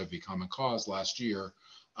Ruscio v. Common Cause last year,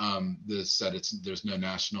 this said there's no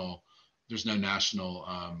national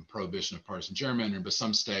prohibition of partisan gerrymandering, but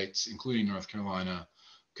some states, including North Carolina,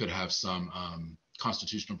 could have some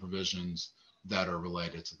constitutional provisions that are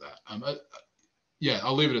related to that. Yeah,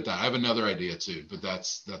 I'll leave it at that. I have another idea too, but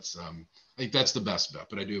that's I think that's the best bet.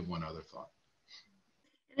 But I do have one other thought.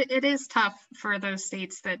 It is tough for those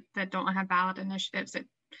states that don't have ballot initiatives.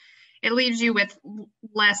 It leaves you with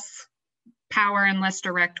less power and less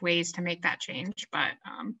direct ways to make that change, but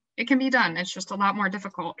it can be done. It's just a lot more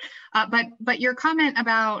difficult. But your comment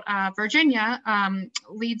about Virginia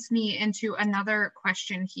leads me into another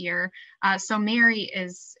question here. So Mary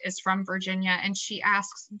is from Virginia, and she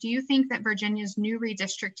asks, do you think that Virginia's new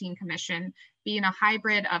redistricting commission, being a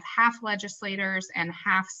hybrid of half legislators and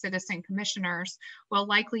half citizen commissioners, will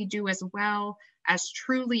likely do as well as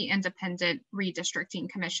truly independent redistricting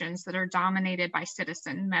commissions that are dominated by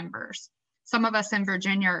citizen members? Some of us in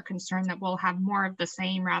Virginia are concerned that we'll have more of the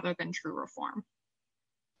same rather than true reform.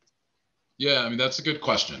 Yeah, I mean, that's a good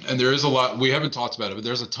question. And there is a lot, we haven't talked about it, but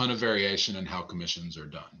there's a ton of variation in how commissions are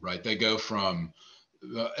done, right? They go from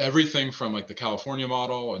everything from like the California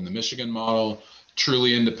model and the Michigan model,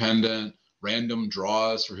 truly independent, random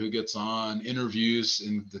draws for who gets on, interviews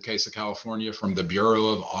in the case of California from the Bureau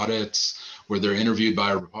of Audits, where they're interviewed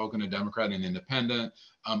by a Republican, a Democrat, and independent,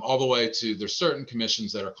 all the way to there's certain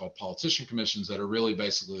commissions that are called politician commissions that are really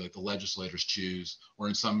basically like the legislators choose, or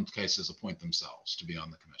in some cases appoint themselves to be on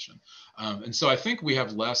the commission. And so I think we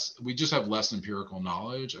just have less empirical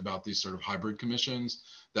knowledge about these sort of hybrid commissions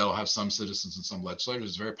that'll have some citizens and some legislators.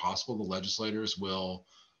 It's very possible the legislators will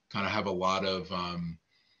kind of have a lot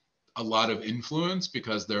of influence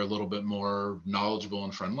because they're a little bit more knowledgeable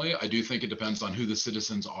and friendly. I do think it depends on who the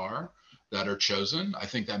citizens are that are chosen. I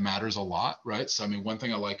think that matters a lot, right? So, I mean, one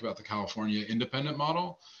thing I like about the California independent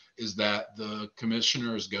model is that the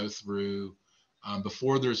commissioners go through,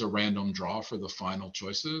 before there's a random draw for the final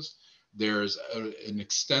choices, there's an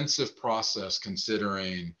extensive process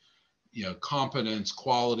considering, you know, competence,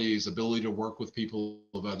 qualities, ability to work with people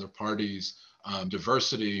of other parties,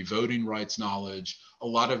 diversity, voting rights knowledge, a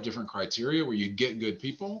lot of different criteria where you get good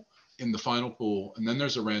people in the final pool, and then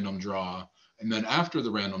there's a random draw. And then after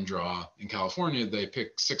the random draw in California, they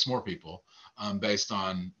pick 6 more people based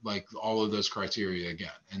on like all of those criteria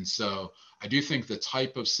again. And so I do think the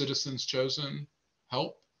type of citizens chosen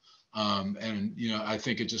help. And, you know, I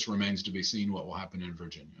think it just remains to be seen what will happen in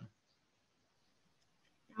Virginia.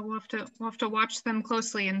 We'll have to watch them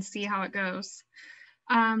closely and see how it goes.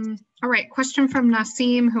 All right, question from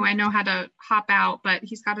Nasim, who I know had to hop out, but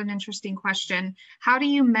he's got an interesting question. How do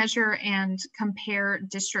you measure and compare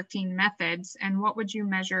districting methods, and what would you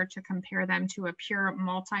measure to compare them to a pure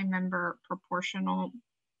multi-member proportional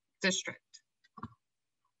district?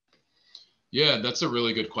 Yeah, that's a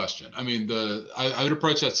really good question. I mean, I would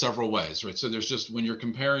approach that several ways, right? So there's just, when you're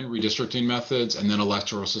comparing redistricting methods and then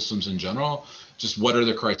electoral systems in general, just what are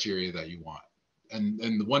the criteria that you want? And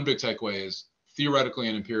the one big takeaway is, theoretically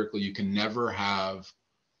and empirically, you can never have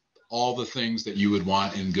all the things that you would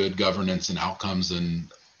want in good governance and outcomes and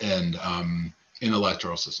in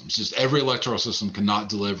electoral systems. Just every electoral system cannot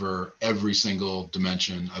deliver every single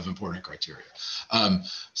dimension of important criteria.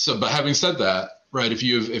 But having said that, right, if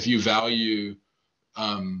you value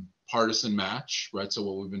partisan match, right? So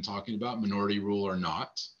what we've been talking about, minority rule or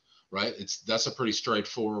not, right? That's a pretty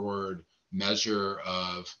straightforward measure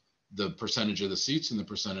of the percentage of the seats and the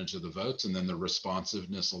percentage of the votes, and then the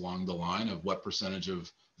responsiveness along the line of what percentage of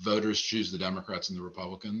voters choose the Democrats and the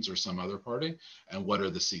Republicans or some other party, and what are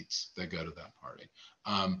the seats that go to that party.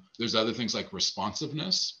 There's other things like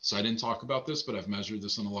responsiveness. So I didn't talk about this, but I've measured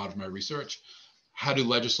this in a lot of my research. How do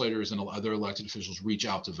legislators and other elected officials reach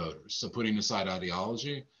out to voters? So putting aside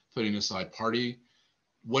ideology, putting aside party,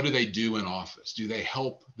 what do they do in office? Do they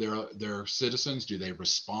help their citizens? Do they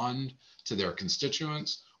respond to their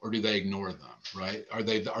constituents, or do they ignore them, right? Are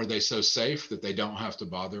they so safe that they don't have to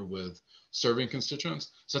bother with serving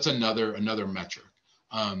constituents? So that's another metric.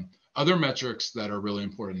 Other metrics that are really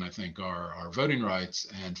important, I think, are voting rights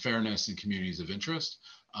and fairness in communities of interest.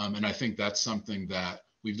 And I think that's something that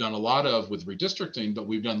we've done a lot of with redistricting, but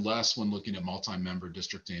we've done less when looking at multi-member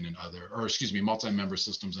districting and multi-member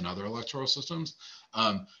systems and other electoral systems.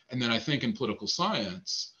 And then I think in political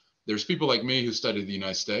science, there's people like me who study the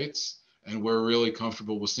United States, and we're really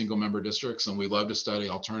comfortable with single member districts, and we love to study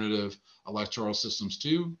alternative electoral systems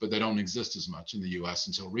too, but they don't exist as much in the US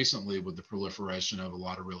until recently with the proliferation of a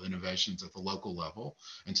lot of real innovations at the local level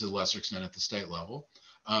and to a lesser extent at the state level.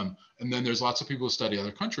 And then there's lots of people who study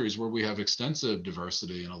other countries where we have extensive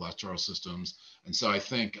diversity in electoral systems. And so I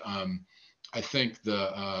think to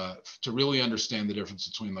really understand the difference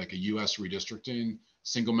between like a US redistricting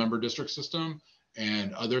single member district system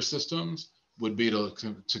and other systems would be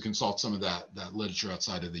to consult some of that literature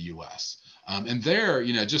outside of the US. And there,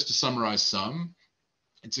 just to summarize some,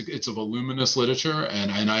 it's a voluminous literature,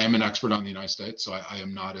 and I am an expert on the United States, so I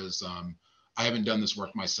am not as, I haven't done this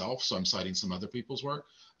work myself, so I'm citing some other people's work.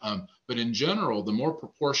 But in general, the more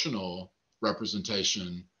proportional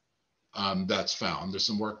representation that's found, there's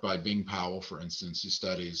some work by Bing Powell, for instance, who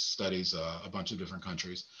studies a bunch of different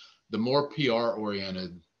countries. The more PR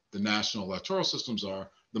oriented the national electoral systems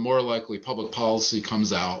are, the more likely public policy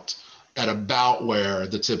comes out at about where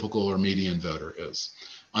the typical or median voter is.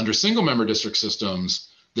 Under single member district systems,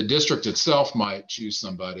 the district itself might choose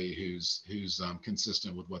somebody who's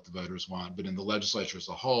consistent with what the voters want, but in the legislature as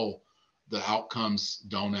a whole, the outcomes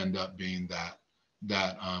don't end up being that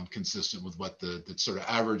consistent with what the sort of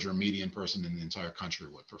average or median person in the entire country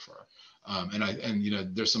would prefer.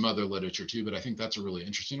 And there's some other literature too, but I think that's a really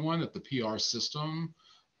interesting one, that the PR system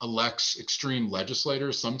elects extreme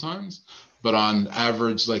legislators sometimes, but on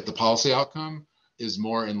average, like the policy outcome is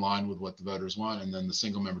more in line with what the voters want. And then the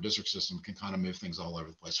single member district system can kind of move things all over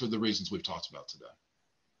the place for the reasons we've talked about today.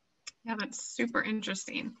 Yeah, that's super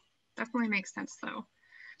interesting. Definitely makes sense though.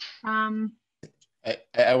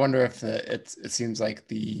 I wonder if it seems like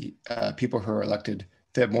the people who are elected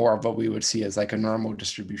fit more of what we would see as like a normal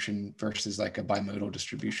distribution versus like a bimodal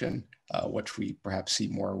distribution, which we perhaps see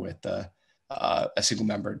more with a single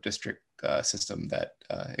member district system that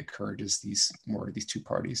encourages these two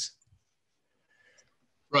parties.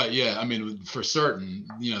 Right. Yeah. I mean, for certain,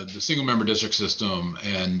 the single member district system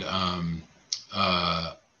and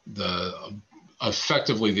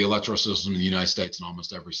effectively the electoral system in the United States and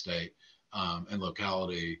almost every state and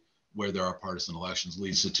locality where there are partisan elections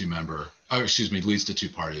leads to two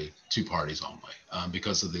parties only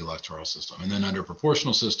because of the electoral system. And then under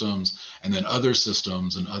proportional systems and then other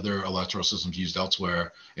systems and other electoral systems used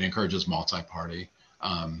elsewhere, it encourages multi-party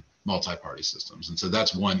systems. And so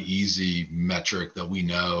that's one easy metric that we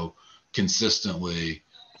know consistently.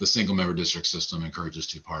 The single member district system encourages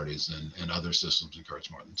two parties, and other systems encourage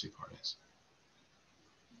more than two parties.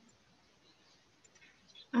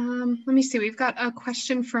 Let me see, we've got a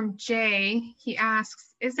question from Jay. He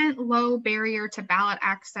asks, isn't low barrier to ballot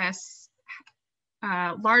access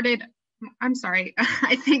larded? I'm sorry,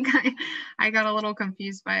 I think I got a little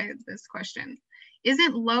confused by this question.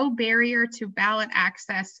 Isn't low barrier to ballot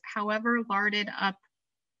access, however, larded up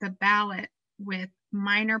the ballot with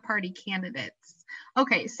minor party candidates?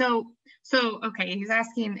 Okay, so okay, he's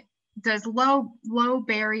asking, does low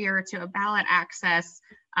barrier to a ballot access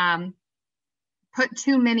put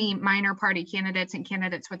too many minor party candidates and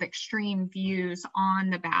candidates with extreme views on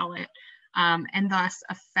the ballot and thus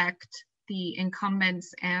affect the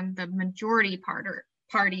incumbents and the majority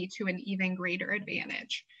party to an even greater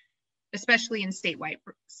advantage, especially in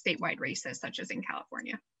statewide races such as in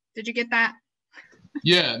California? Did you get that?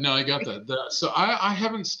 Yeah, no, I got that. So I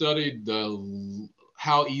haven't studied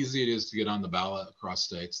how easy it is to get on the ballot across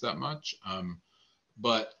states that much.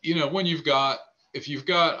 But if you've got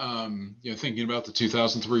thinking about the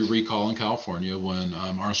 2003 recall in California when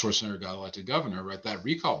Arnold Schwarzenegger got elected governor, right? That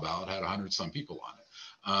recall ballot had 100 some people on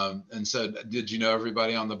and said, did you know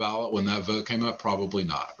everybody on the ballot when that vote came up? Probably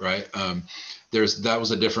not, right? That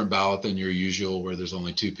was a different ballot than your usual, where there's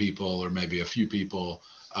only 2 people or maybe a few people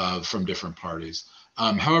from different parties.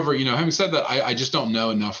 However, having said that, I just don't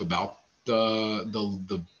know enough about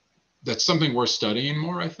that's something worth studying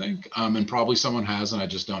more, I think, and probably someone has, and I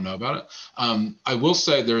just don't know about it. I will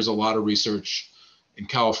say there's a lot of research in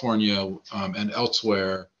California and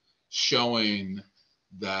elsewhere showing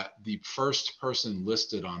that the first person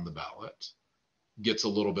listed on the ballot gets a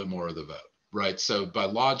little bit more of the vote, right? So by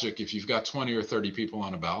logic, if you've got 20 or 30 people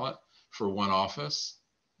on a ballot for one office,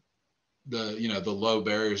 the low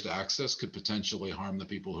barriers to access could potentially harm the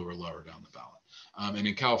people who are lower down the ballot. And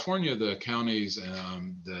in California, the counties,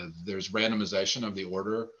 there's randomization of the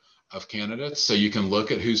order of candidates. So you can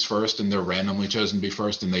look at who's first, and they're randomly chosen to be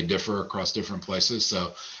first, and they differ across different places.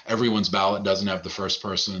 So everyone's ballot doesn't have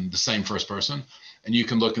the same first person. And you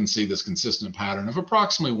can look and see this consistent pattern of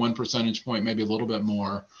approximately 1 percentage point, maybe a little bit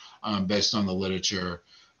more, based on the literature,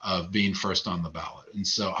 of being first on the ballot. And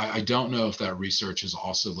so I don't know if that research has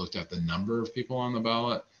also looked at the number of people on the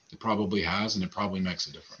ballot. It probably has, and it probably makes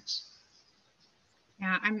a difference.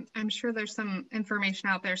 Yeah, I'm sure there's some information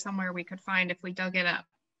out there somewhere we could find if we dug it up.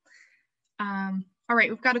 All right,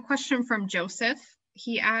 we've got a question from Joseph.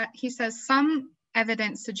 He says, some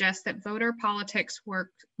evidence suggests that voter politics work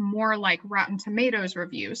more like Rotten Tomatoes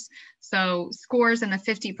reviews. So scores in the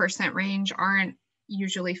 50% range aren't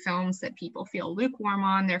usually films that people feel lukewarm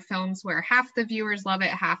on. They're films where half the viewers love it,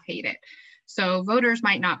 half hate it. So voters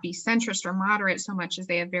might not be centrist or moderate so much as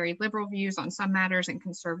they have very liberal views on some matters and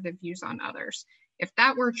conservative views on others. If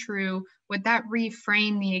that were true, would that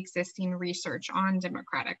reframe the existing research on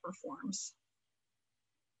democratic reforms?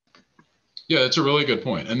 Yeah, that's a really good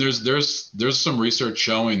point. And there's some research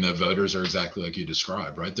showing that voters are exactly like you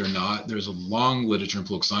described, right? There's a long literature in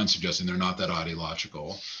political science suggesting they're not that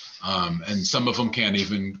ideological. And some of them can't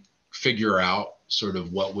even figure out sort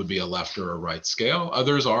of what would be a left or a right scale.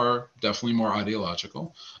 Others are definitely more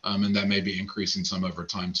ideological, and that may be increasing some over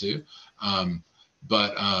time too.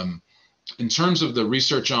 But in terms of the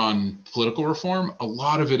research on political reform, a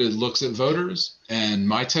lot of it looks at voters. And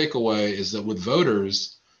my takeaway is that with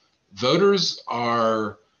voters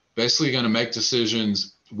are basically going to make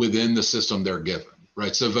decisions within the system they're given,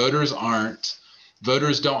 right? So voters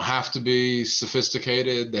don't have to be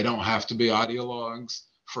sophisticated. They don't have to be ideologues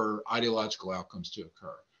for ideological outcomes to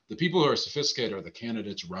occur. The people who are sophisticated are the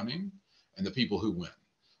candidates running and the people who win,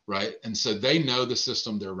 right? And so they know the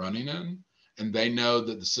system they're running in, and they know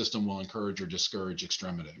that the system will encourage or discourage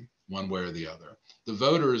extremity one way or the other. The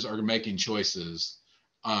voters are making choices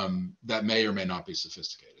that may or may not be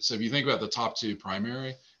sophisticated. So if you think about the top 2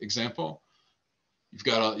 primary example, you've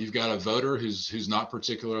got a voter who's not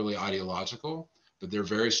particularly ideological, but they're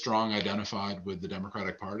very strong identified with the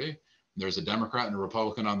Democratic Party. There's a Democrat and a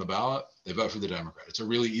Republican on the ballot. They vote for the Democrat. It's a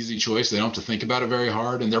really easy choice. They don't have to think about it very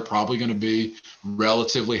hard, and they're probably going to be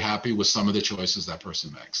relatively happy with some of the choices that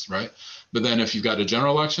person makes, right? But then if you've got a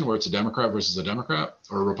general election where it's a Democrat versus a Democrat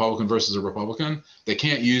or a Republican versus a Republican, they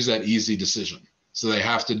can't use that easy decision. So they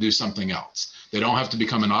have to do something else. They don't have to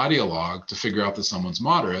become an ideologue to figure out that someone's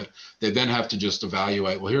moderate. They then have to just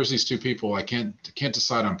evaluate, well, here's these 2 people. I can't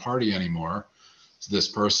decide on party anymore. Does this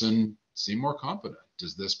person seem more competent?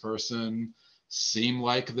 Does this person seem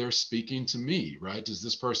like they're speaking to me, right? Does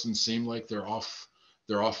this person seem like they're off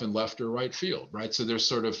in left or right field, right? So there's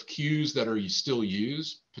sort of cues that are still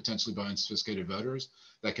used potentially by unsophisticated voters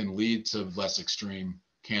that can lead to less extreme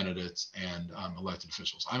candidates and elected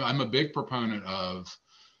officials. I'm a big proponent of,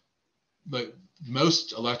 but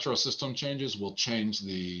most electoral system changes will change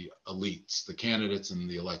the elites, the candidates and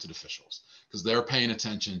the elected officials, because they're paying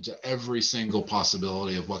attention to every single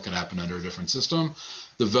possibility of what could happen under a different system.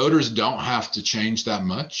 The voters don't have to change that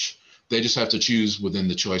much. They just have to choose within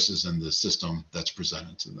the choices in the system that's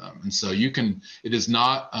presented to them. And so it is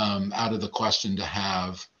not out of the question to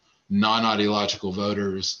have non-ideological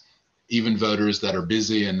voters, even voters that are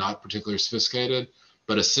busy and not particularly sophisticated,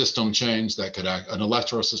 but a system change that could an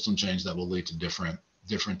electoral system change that will lead to different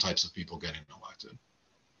types of people getting elected.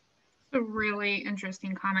 A really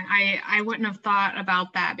interesting comment. I wouldn't have thought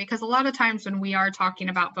about that, because a lot of times when we are talking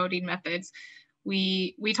about voting methods,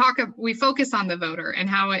 we focus on the voter and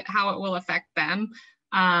how it will affect them.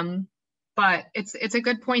 But it's a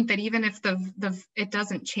good point that even if it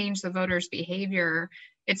doesn't change the voters' behavior,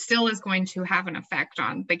 it still is going to have an effect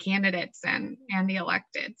on the candidates and the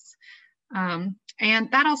electeds.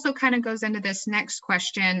 And that also kind of goes into this next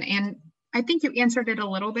question. And I think you answered it a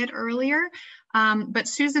little bit earlier, but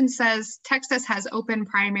Susan says Texas has open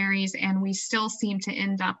primaries and we still seem to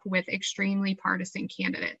end up with extremely partisan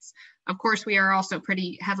candidates. Of course, we are also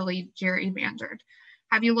pretty heavily gerrymandered.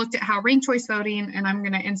 Have you looked at how ranked choice voting, and I'm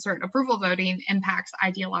going to insert approval voting, impacts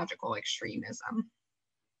ideological extremism?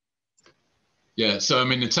 Yeah, so I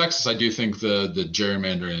mean, in Texas, I do think the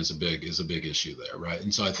gerrymandering is a big issue there, right?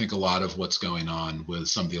 And so I think a lot of what's going on with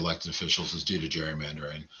some of the elected officials is due to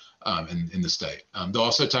gerrymandering in the state. Though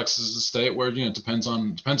also Texas is a state where, you know, it depends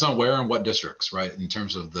on where and what districts, right, in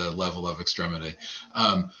terms of the level of extremity.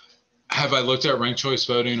 Have I looked at ranked choice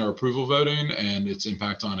voting or approval voting and its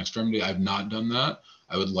impact on extremity? I've not done that.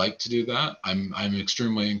 I would like to do that. I'm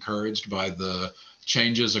extremely encouraged by the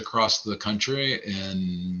changes across the country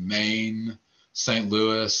in Maine, St.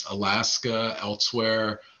 Louis, Alaska,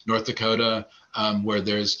 elsewhere, North Dakota, where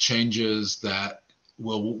there's changes that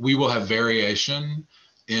we will have variation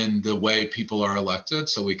in the way people are elected,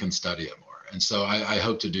 so we can study it more. And so I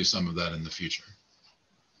hope to do some of that in the future.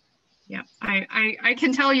 Yeah, I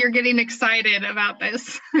can tell you're getting excited about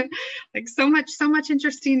this. Like so much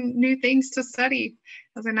interesting new things to study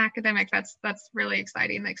as an academic. That's really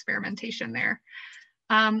exciting, the experimentation there.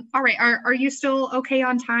 All right, are you still okay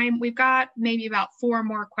on time? We've got maybe about 4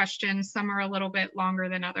 more questions. Some are a little bit longer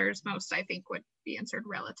than others. Most, I think, would be answered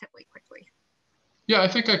relatively quickly. Yeah, I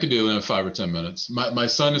think I could do it in 5 or 10 minutes. My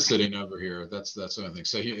son is sitting over here. That's what I think.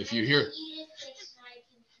 So if you hear...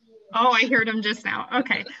 Oh, I heard him just now.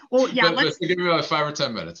 Okay. Well, yeah, let's give me about 5 or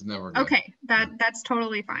 10 minutes and then we're good. Okay, that's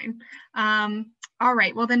totally fine. All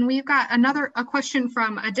right, well then we've got a question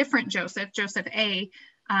from a different Joseph A.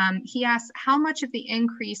 He asks, how much of the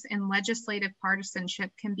increase in legislative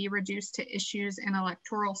partisanship can be reduced to issues in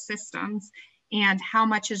electoral systems, and how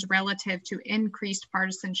much is relative to increased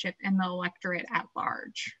partisanship in the electorate at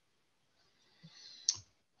large?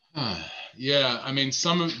 Yeah, I mean,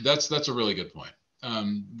 that's a really good point.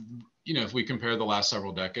 You know, if we compare the last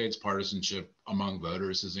several decades, partisanship among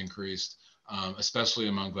voters has increased, especially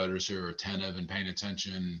among voters who are attentive and paying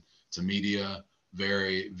attention to media.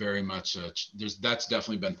 Very much. That's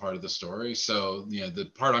definitely been part of the story. So, you know, the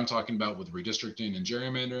part I'm talking about with redistricting and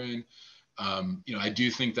gerrymandering, you know, I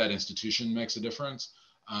do think that institution makes a difference,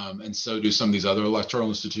 and so do some of these other electoral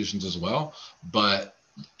institutions as well. But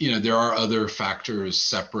you know, there are other factors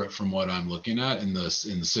separate from what I'm looking at in the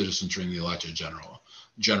citizenry and the electorate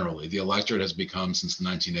generally. The electorate has become, since the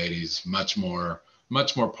 1980s, much more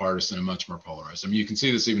partisan and much more polarized. I mean, you can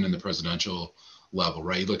see this even in the presidential level,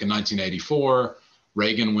 right? You look at 1984,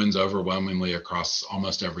 Reagan wins overwhelmingly across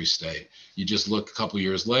almost every state. You just look a couple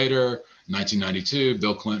years later, 1992,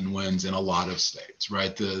 Bill Clinton wins in a lot of states,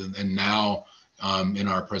 right? And now in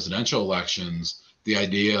our presidential elections, the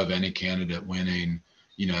idea of any candidate winning,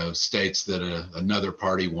 you know, states that another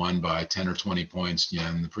party won by 10 or 20 points, you know,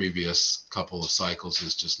 in the previous couple of cycles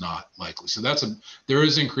is just not likely. So there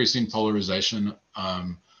is increasing polarization,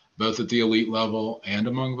 both at the elite level and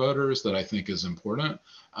among voters, that I think is important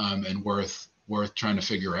and worth trying to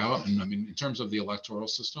figure out. And I mean, in terms of the electoral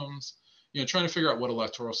systems, you know, trying to figure out what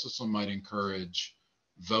electoral system might encourage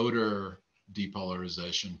voter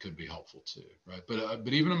depolarization could be helpful too, right?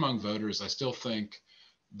 But even among voters, I still think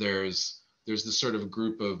there's this sort of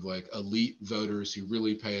group of like elite voters who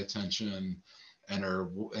really pay attention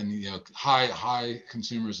and you know, high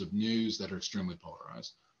consumers of news that are extremely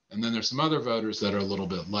polarized. And then there's some other voters that are a little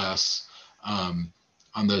bit less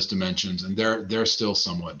on those dimensions, and they're still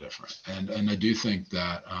somewhat different. And I do think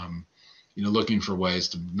that you know, looking for ways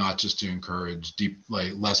to not just to encourage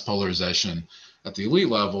less polarization at the elite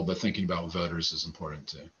level, but thinking about voters is important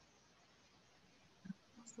too.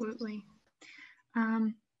 Absolutely.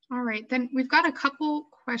 All right, then we've got a couple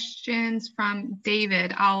questions from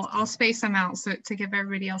David. I'll space them out so to give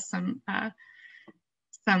everybody else a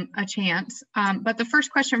chance. But the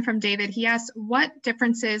first question from David, he asks, what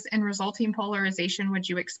differences in resulting polarization would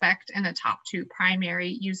you expect in a top 2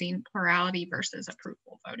 primary using plurality versus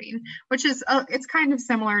approval voting? Which is, it's kind of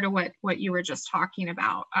similar to what you were just talking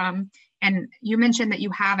about. And you mentioned that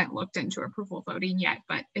you haven't looked into approval voting yet,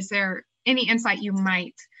 but is there any insight you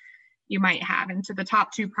might have into the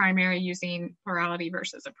top 2 primary using plurality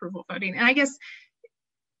versus approval voting? And I guess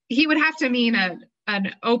he would have to mean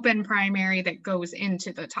an open primary that goes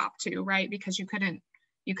into the top 2, right? Because you couldn't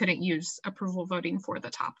use approval voting for the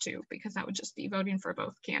top 2, because that would just be voting for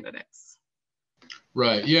both candidates.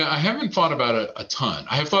 Right. Yeah, I haven't thought about it a ton.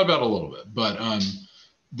 I have thought about it a little bit, but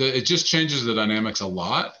it just changes the dynamics a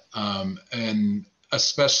lot, and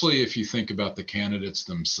especially if you think about the candidates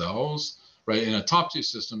themselves. Right, in a top 2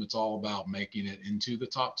 system, it's all about making it into the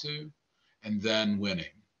top 2 and then winning,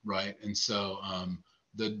 right? And so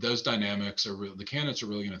those dynamics are real. The candidates are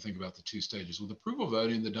really going to think about the two stages. With approval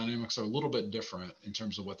voting, the dynamics are a little bit different in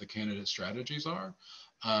terms of what the candidate strategies are.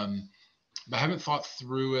 But I haven't thought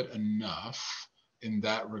through it enough in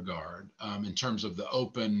that regard, in terms of the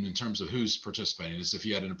open, in terms of who's participating. Is if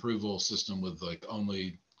you had an approval system with like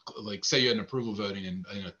only, like say you had an approval voting in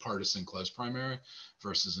a partisan closed primary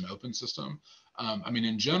versus an open system. I mean,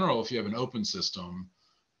 in general, if you have an open system,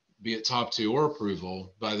 be it top two or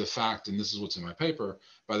approval, by the fact, and this is what's in my paper,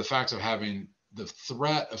 by the fact of having the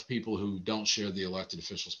threat of people who don't share the elected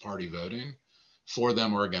officials' party voting for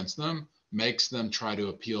them or against them, makes them try to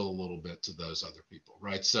appeal a little bit to those other people,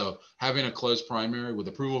 right? So having a closed primary with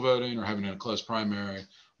approval voting or having a closed primary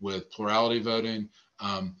with plurality voting,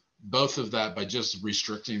 both of that, by just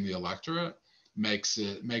restricting the electorate, makes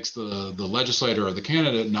the legislator or the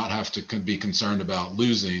candidate not have to be concerned about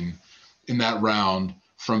losing in that round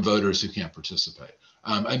from voters who can't participate.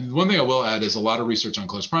 And one thing I will add is a lot of research on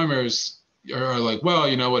closed primaries are like, well,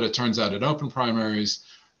 you know what, it turns out in open primaries,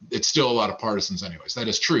 it's still a lot of partisans anyways. That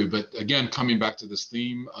is true. But again, coming back to this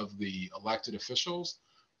theme of the elected officials,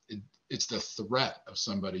 it's the threat of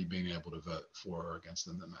somebody being able to vote for or against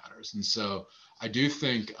them that matters. And so I do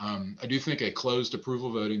think a closed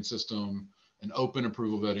approval voting system, an open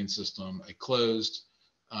approval voting system,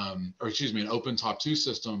 an open top two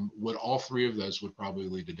system, all three of those would probably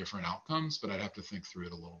lead to different outcomes, but I'd have to think through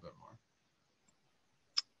it a little bit more.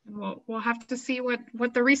 We'll have to see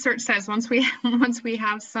what the research says once we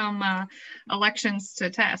have some elections to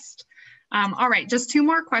test. All right, just two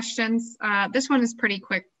more questions. This one is pretty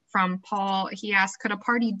quick from Paul. He asked, could a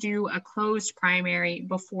party do a closed primary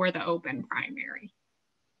before the open primary?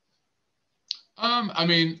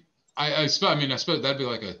 I suppose that'd be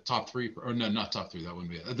like a top three, or no, not top three. That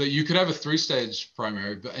wouldn't be it. You could have a three-stage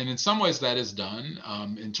primary, and in some ways that is done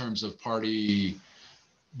in terms of party.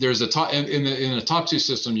 There's a top in a top two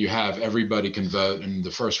system. You have everybody can vote in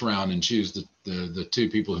the first round and choose the two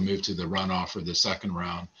people who move to the runoff or the second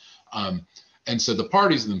round. And so the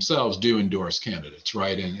parties themselves do endorse candidates,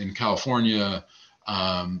 right? In California,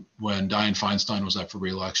 when Dianne Feinstein was up for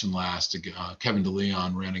re-election last, Kevin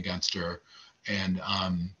DeLeon ran against her, and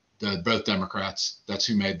both Democrats, that's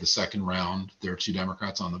who made the second round. There are two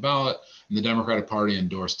Democrats on the ballot, and the Democratic Party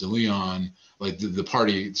endorsed DeLeon. Like the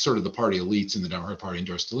party, sort of the party elites in the Democratic Party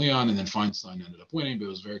endorsed DeLeon, and then Feinstein ended up winning, but it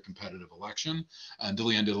was a very competitive election. And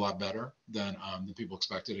DeLeon did a lot better than people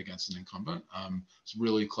expected against an incumbent. It's a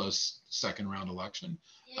really close second round election.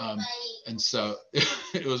 And so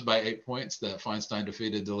it was by 8 points that Feinstein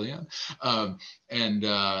defeated DeLeon.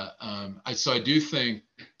 So I do think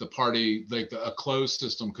the party, like a closed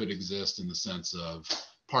system could exist in the sense of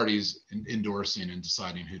parties endorsing and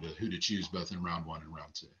deciding who to choose both in round one and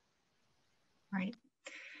round two. Right.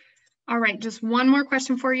 All right, just one more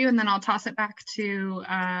question for you, and then I'll toss it back to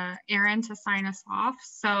Aaron to sign us off.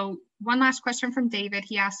 So one last question from David.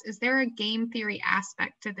 He asks, is there a game theory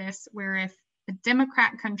aspect to this where if the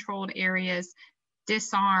Democrat-controlled areas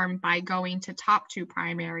disarm by going to top two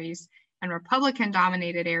primaries and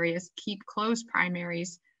Republican-dominated areas keep closed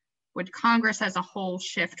primaries, would Congress as a whole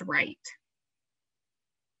shift right?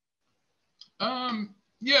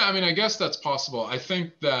 Yeah, I guess that's possible. I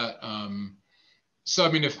think that,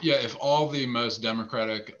 if all the most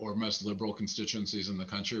Democratic or most liberal constituencies in the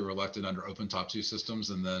country were elected under open top two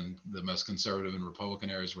systems, and then the most conservative and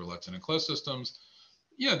Republican areas were elected in closed systems,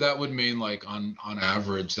 yeah, that would mean like on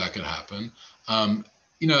average that could happen.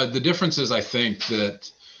 The difference is, I think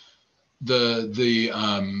that the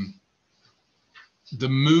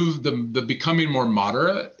becoming more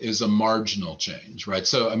moderate is a marginal change, right?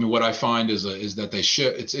 So, what I find is that they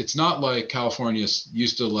shift. It's not like California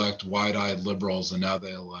used to elect wide-eyed liberals and now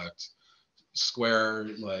they elect square,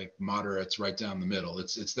 like moderates right down the middle.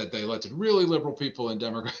 It's that they elected really liberal people in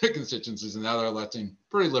Democratic constituencies and now they're electing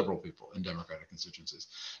pretty liberal people in Democratic constituencies.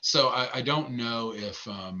 So I don't know if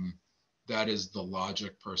that is the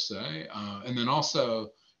logic per se. And then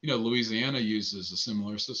also, Louisiana uses a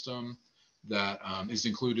similar system that is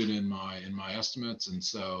included in my estimates. And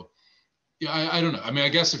so, yeah, I don't know. I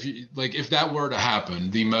guess if that were to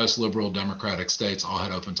happen, the most liberal Democratic states all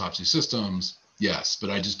had open top two systems, yes, but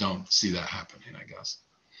I just don't see that happening, I guess.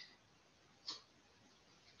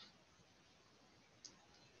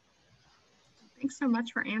 Thanks so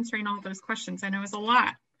much for answering all those questions. I know it was a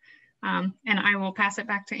lot. And I will pass it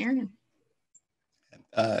back to Aaron.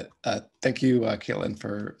 Thank you, Caitlin,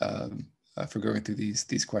 for going through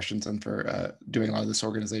these questions and for doing a lot of this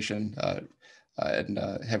organization and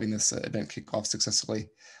having this event kick off successfully.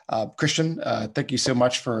 Christian, thank you so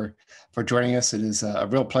much for joining us. It is a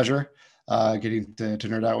real pleasure getting to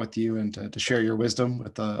nerd out with you and to share your wisdom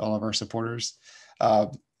with all of our supporters.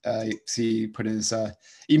 See, put his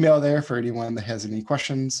email there for anyone that has any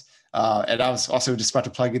questions. And I was also just about to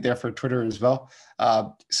plug it there for Twitter as well.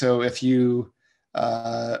 So if you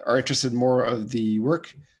are interested in more of the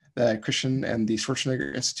work that Christian and the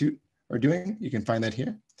Schwarzenegger Institute are doing, you can find that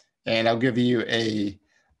here. And I'll give you a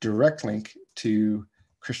direct link to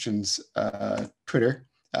Christian's Twitter,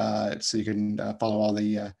 so you can follow all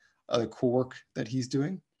the other cool work that he's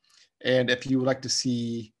doing. And if you would like to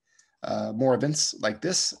see more events like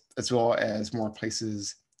this, as well as more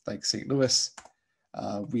places like St. Louis,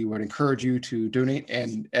 we would encourage you to donate.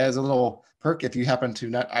 And as a little perk, if you happen to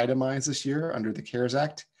not itemize this year under the CARES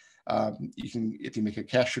Act, you can, if you make a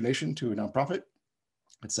cash donation to a nonprofit,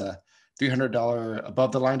 it's a $300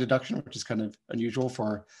 above the line deduction, which is kind of unusual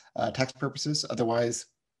for tax purposes. Otherwise,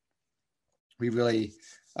 we really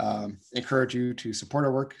encourage you to support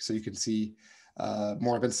our work so you can see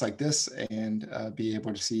more events like this and be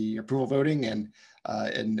able to see approval voting and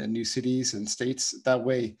in new cities and states. That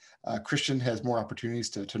way, Christian has more opportunities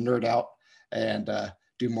to nerd out and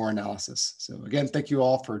do more analysis. So again, thank you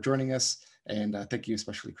all for joining us, and thank you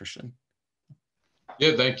especially, Christian.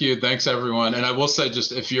 Yeah, thank you. Thanks, everyone. And I will say,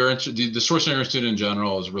 just if you're interested, the Schwarzenegger Institute in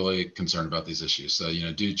general is really concerned about these issues. So,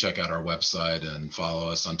 do check out our website and follow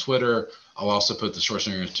us on Twitter. I'll also put the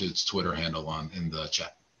Schwarzenegger Institute's Twitter handle in the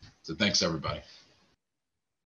chat. So thanks, everybody.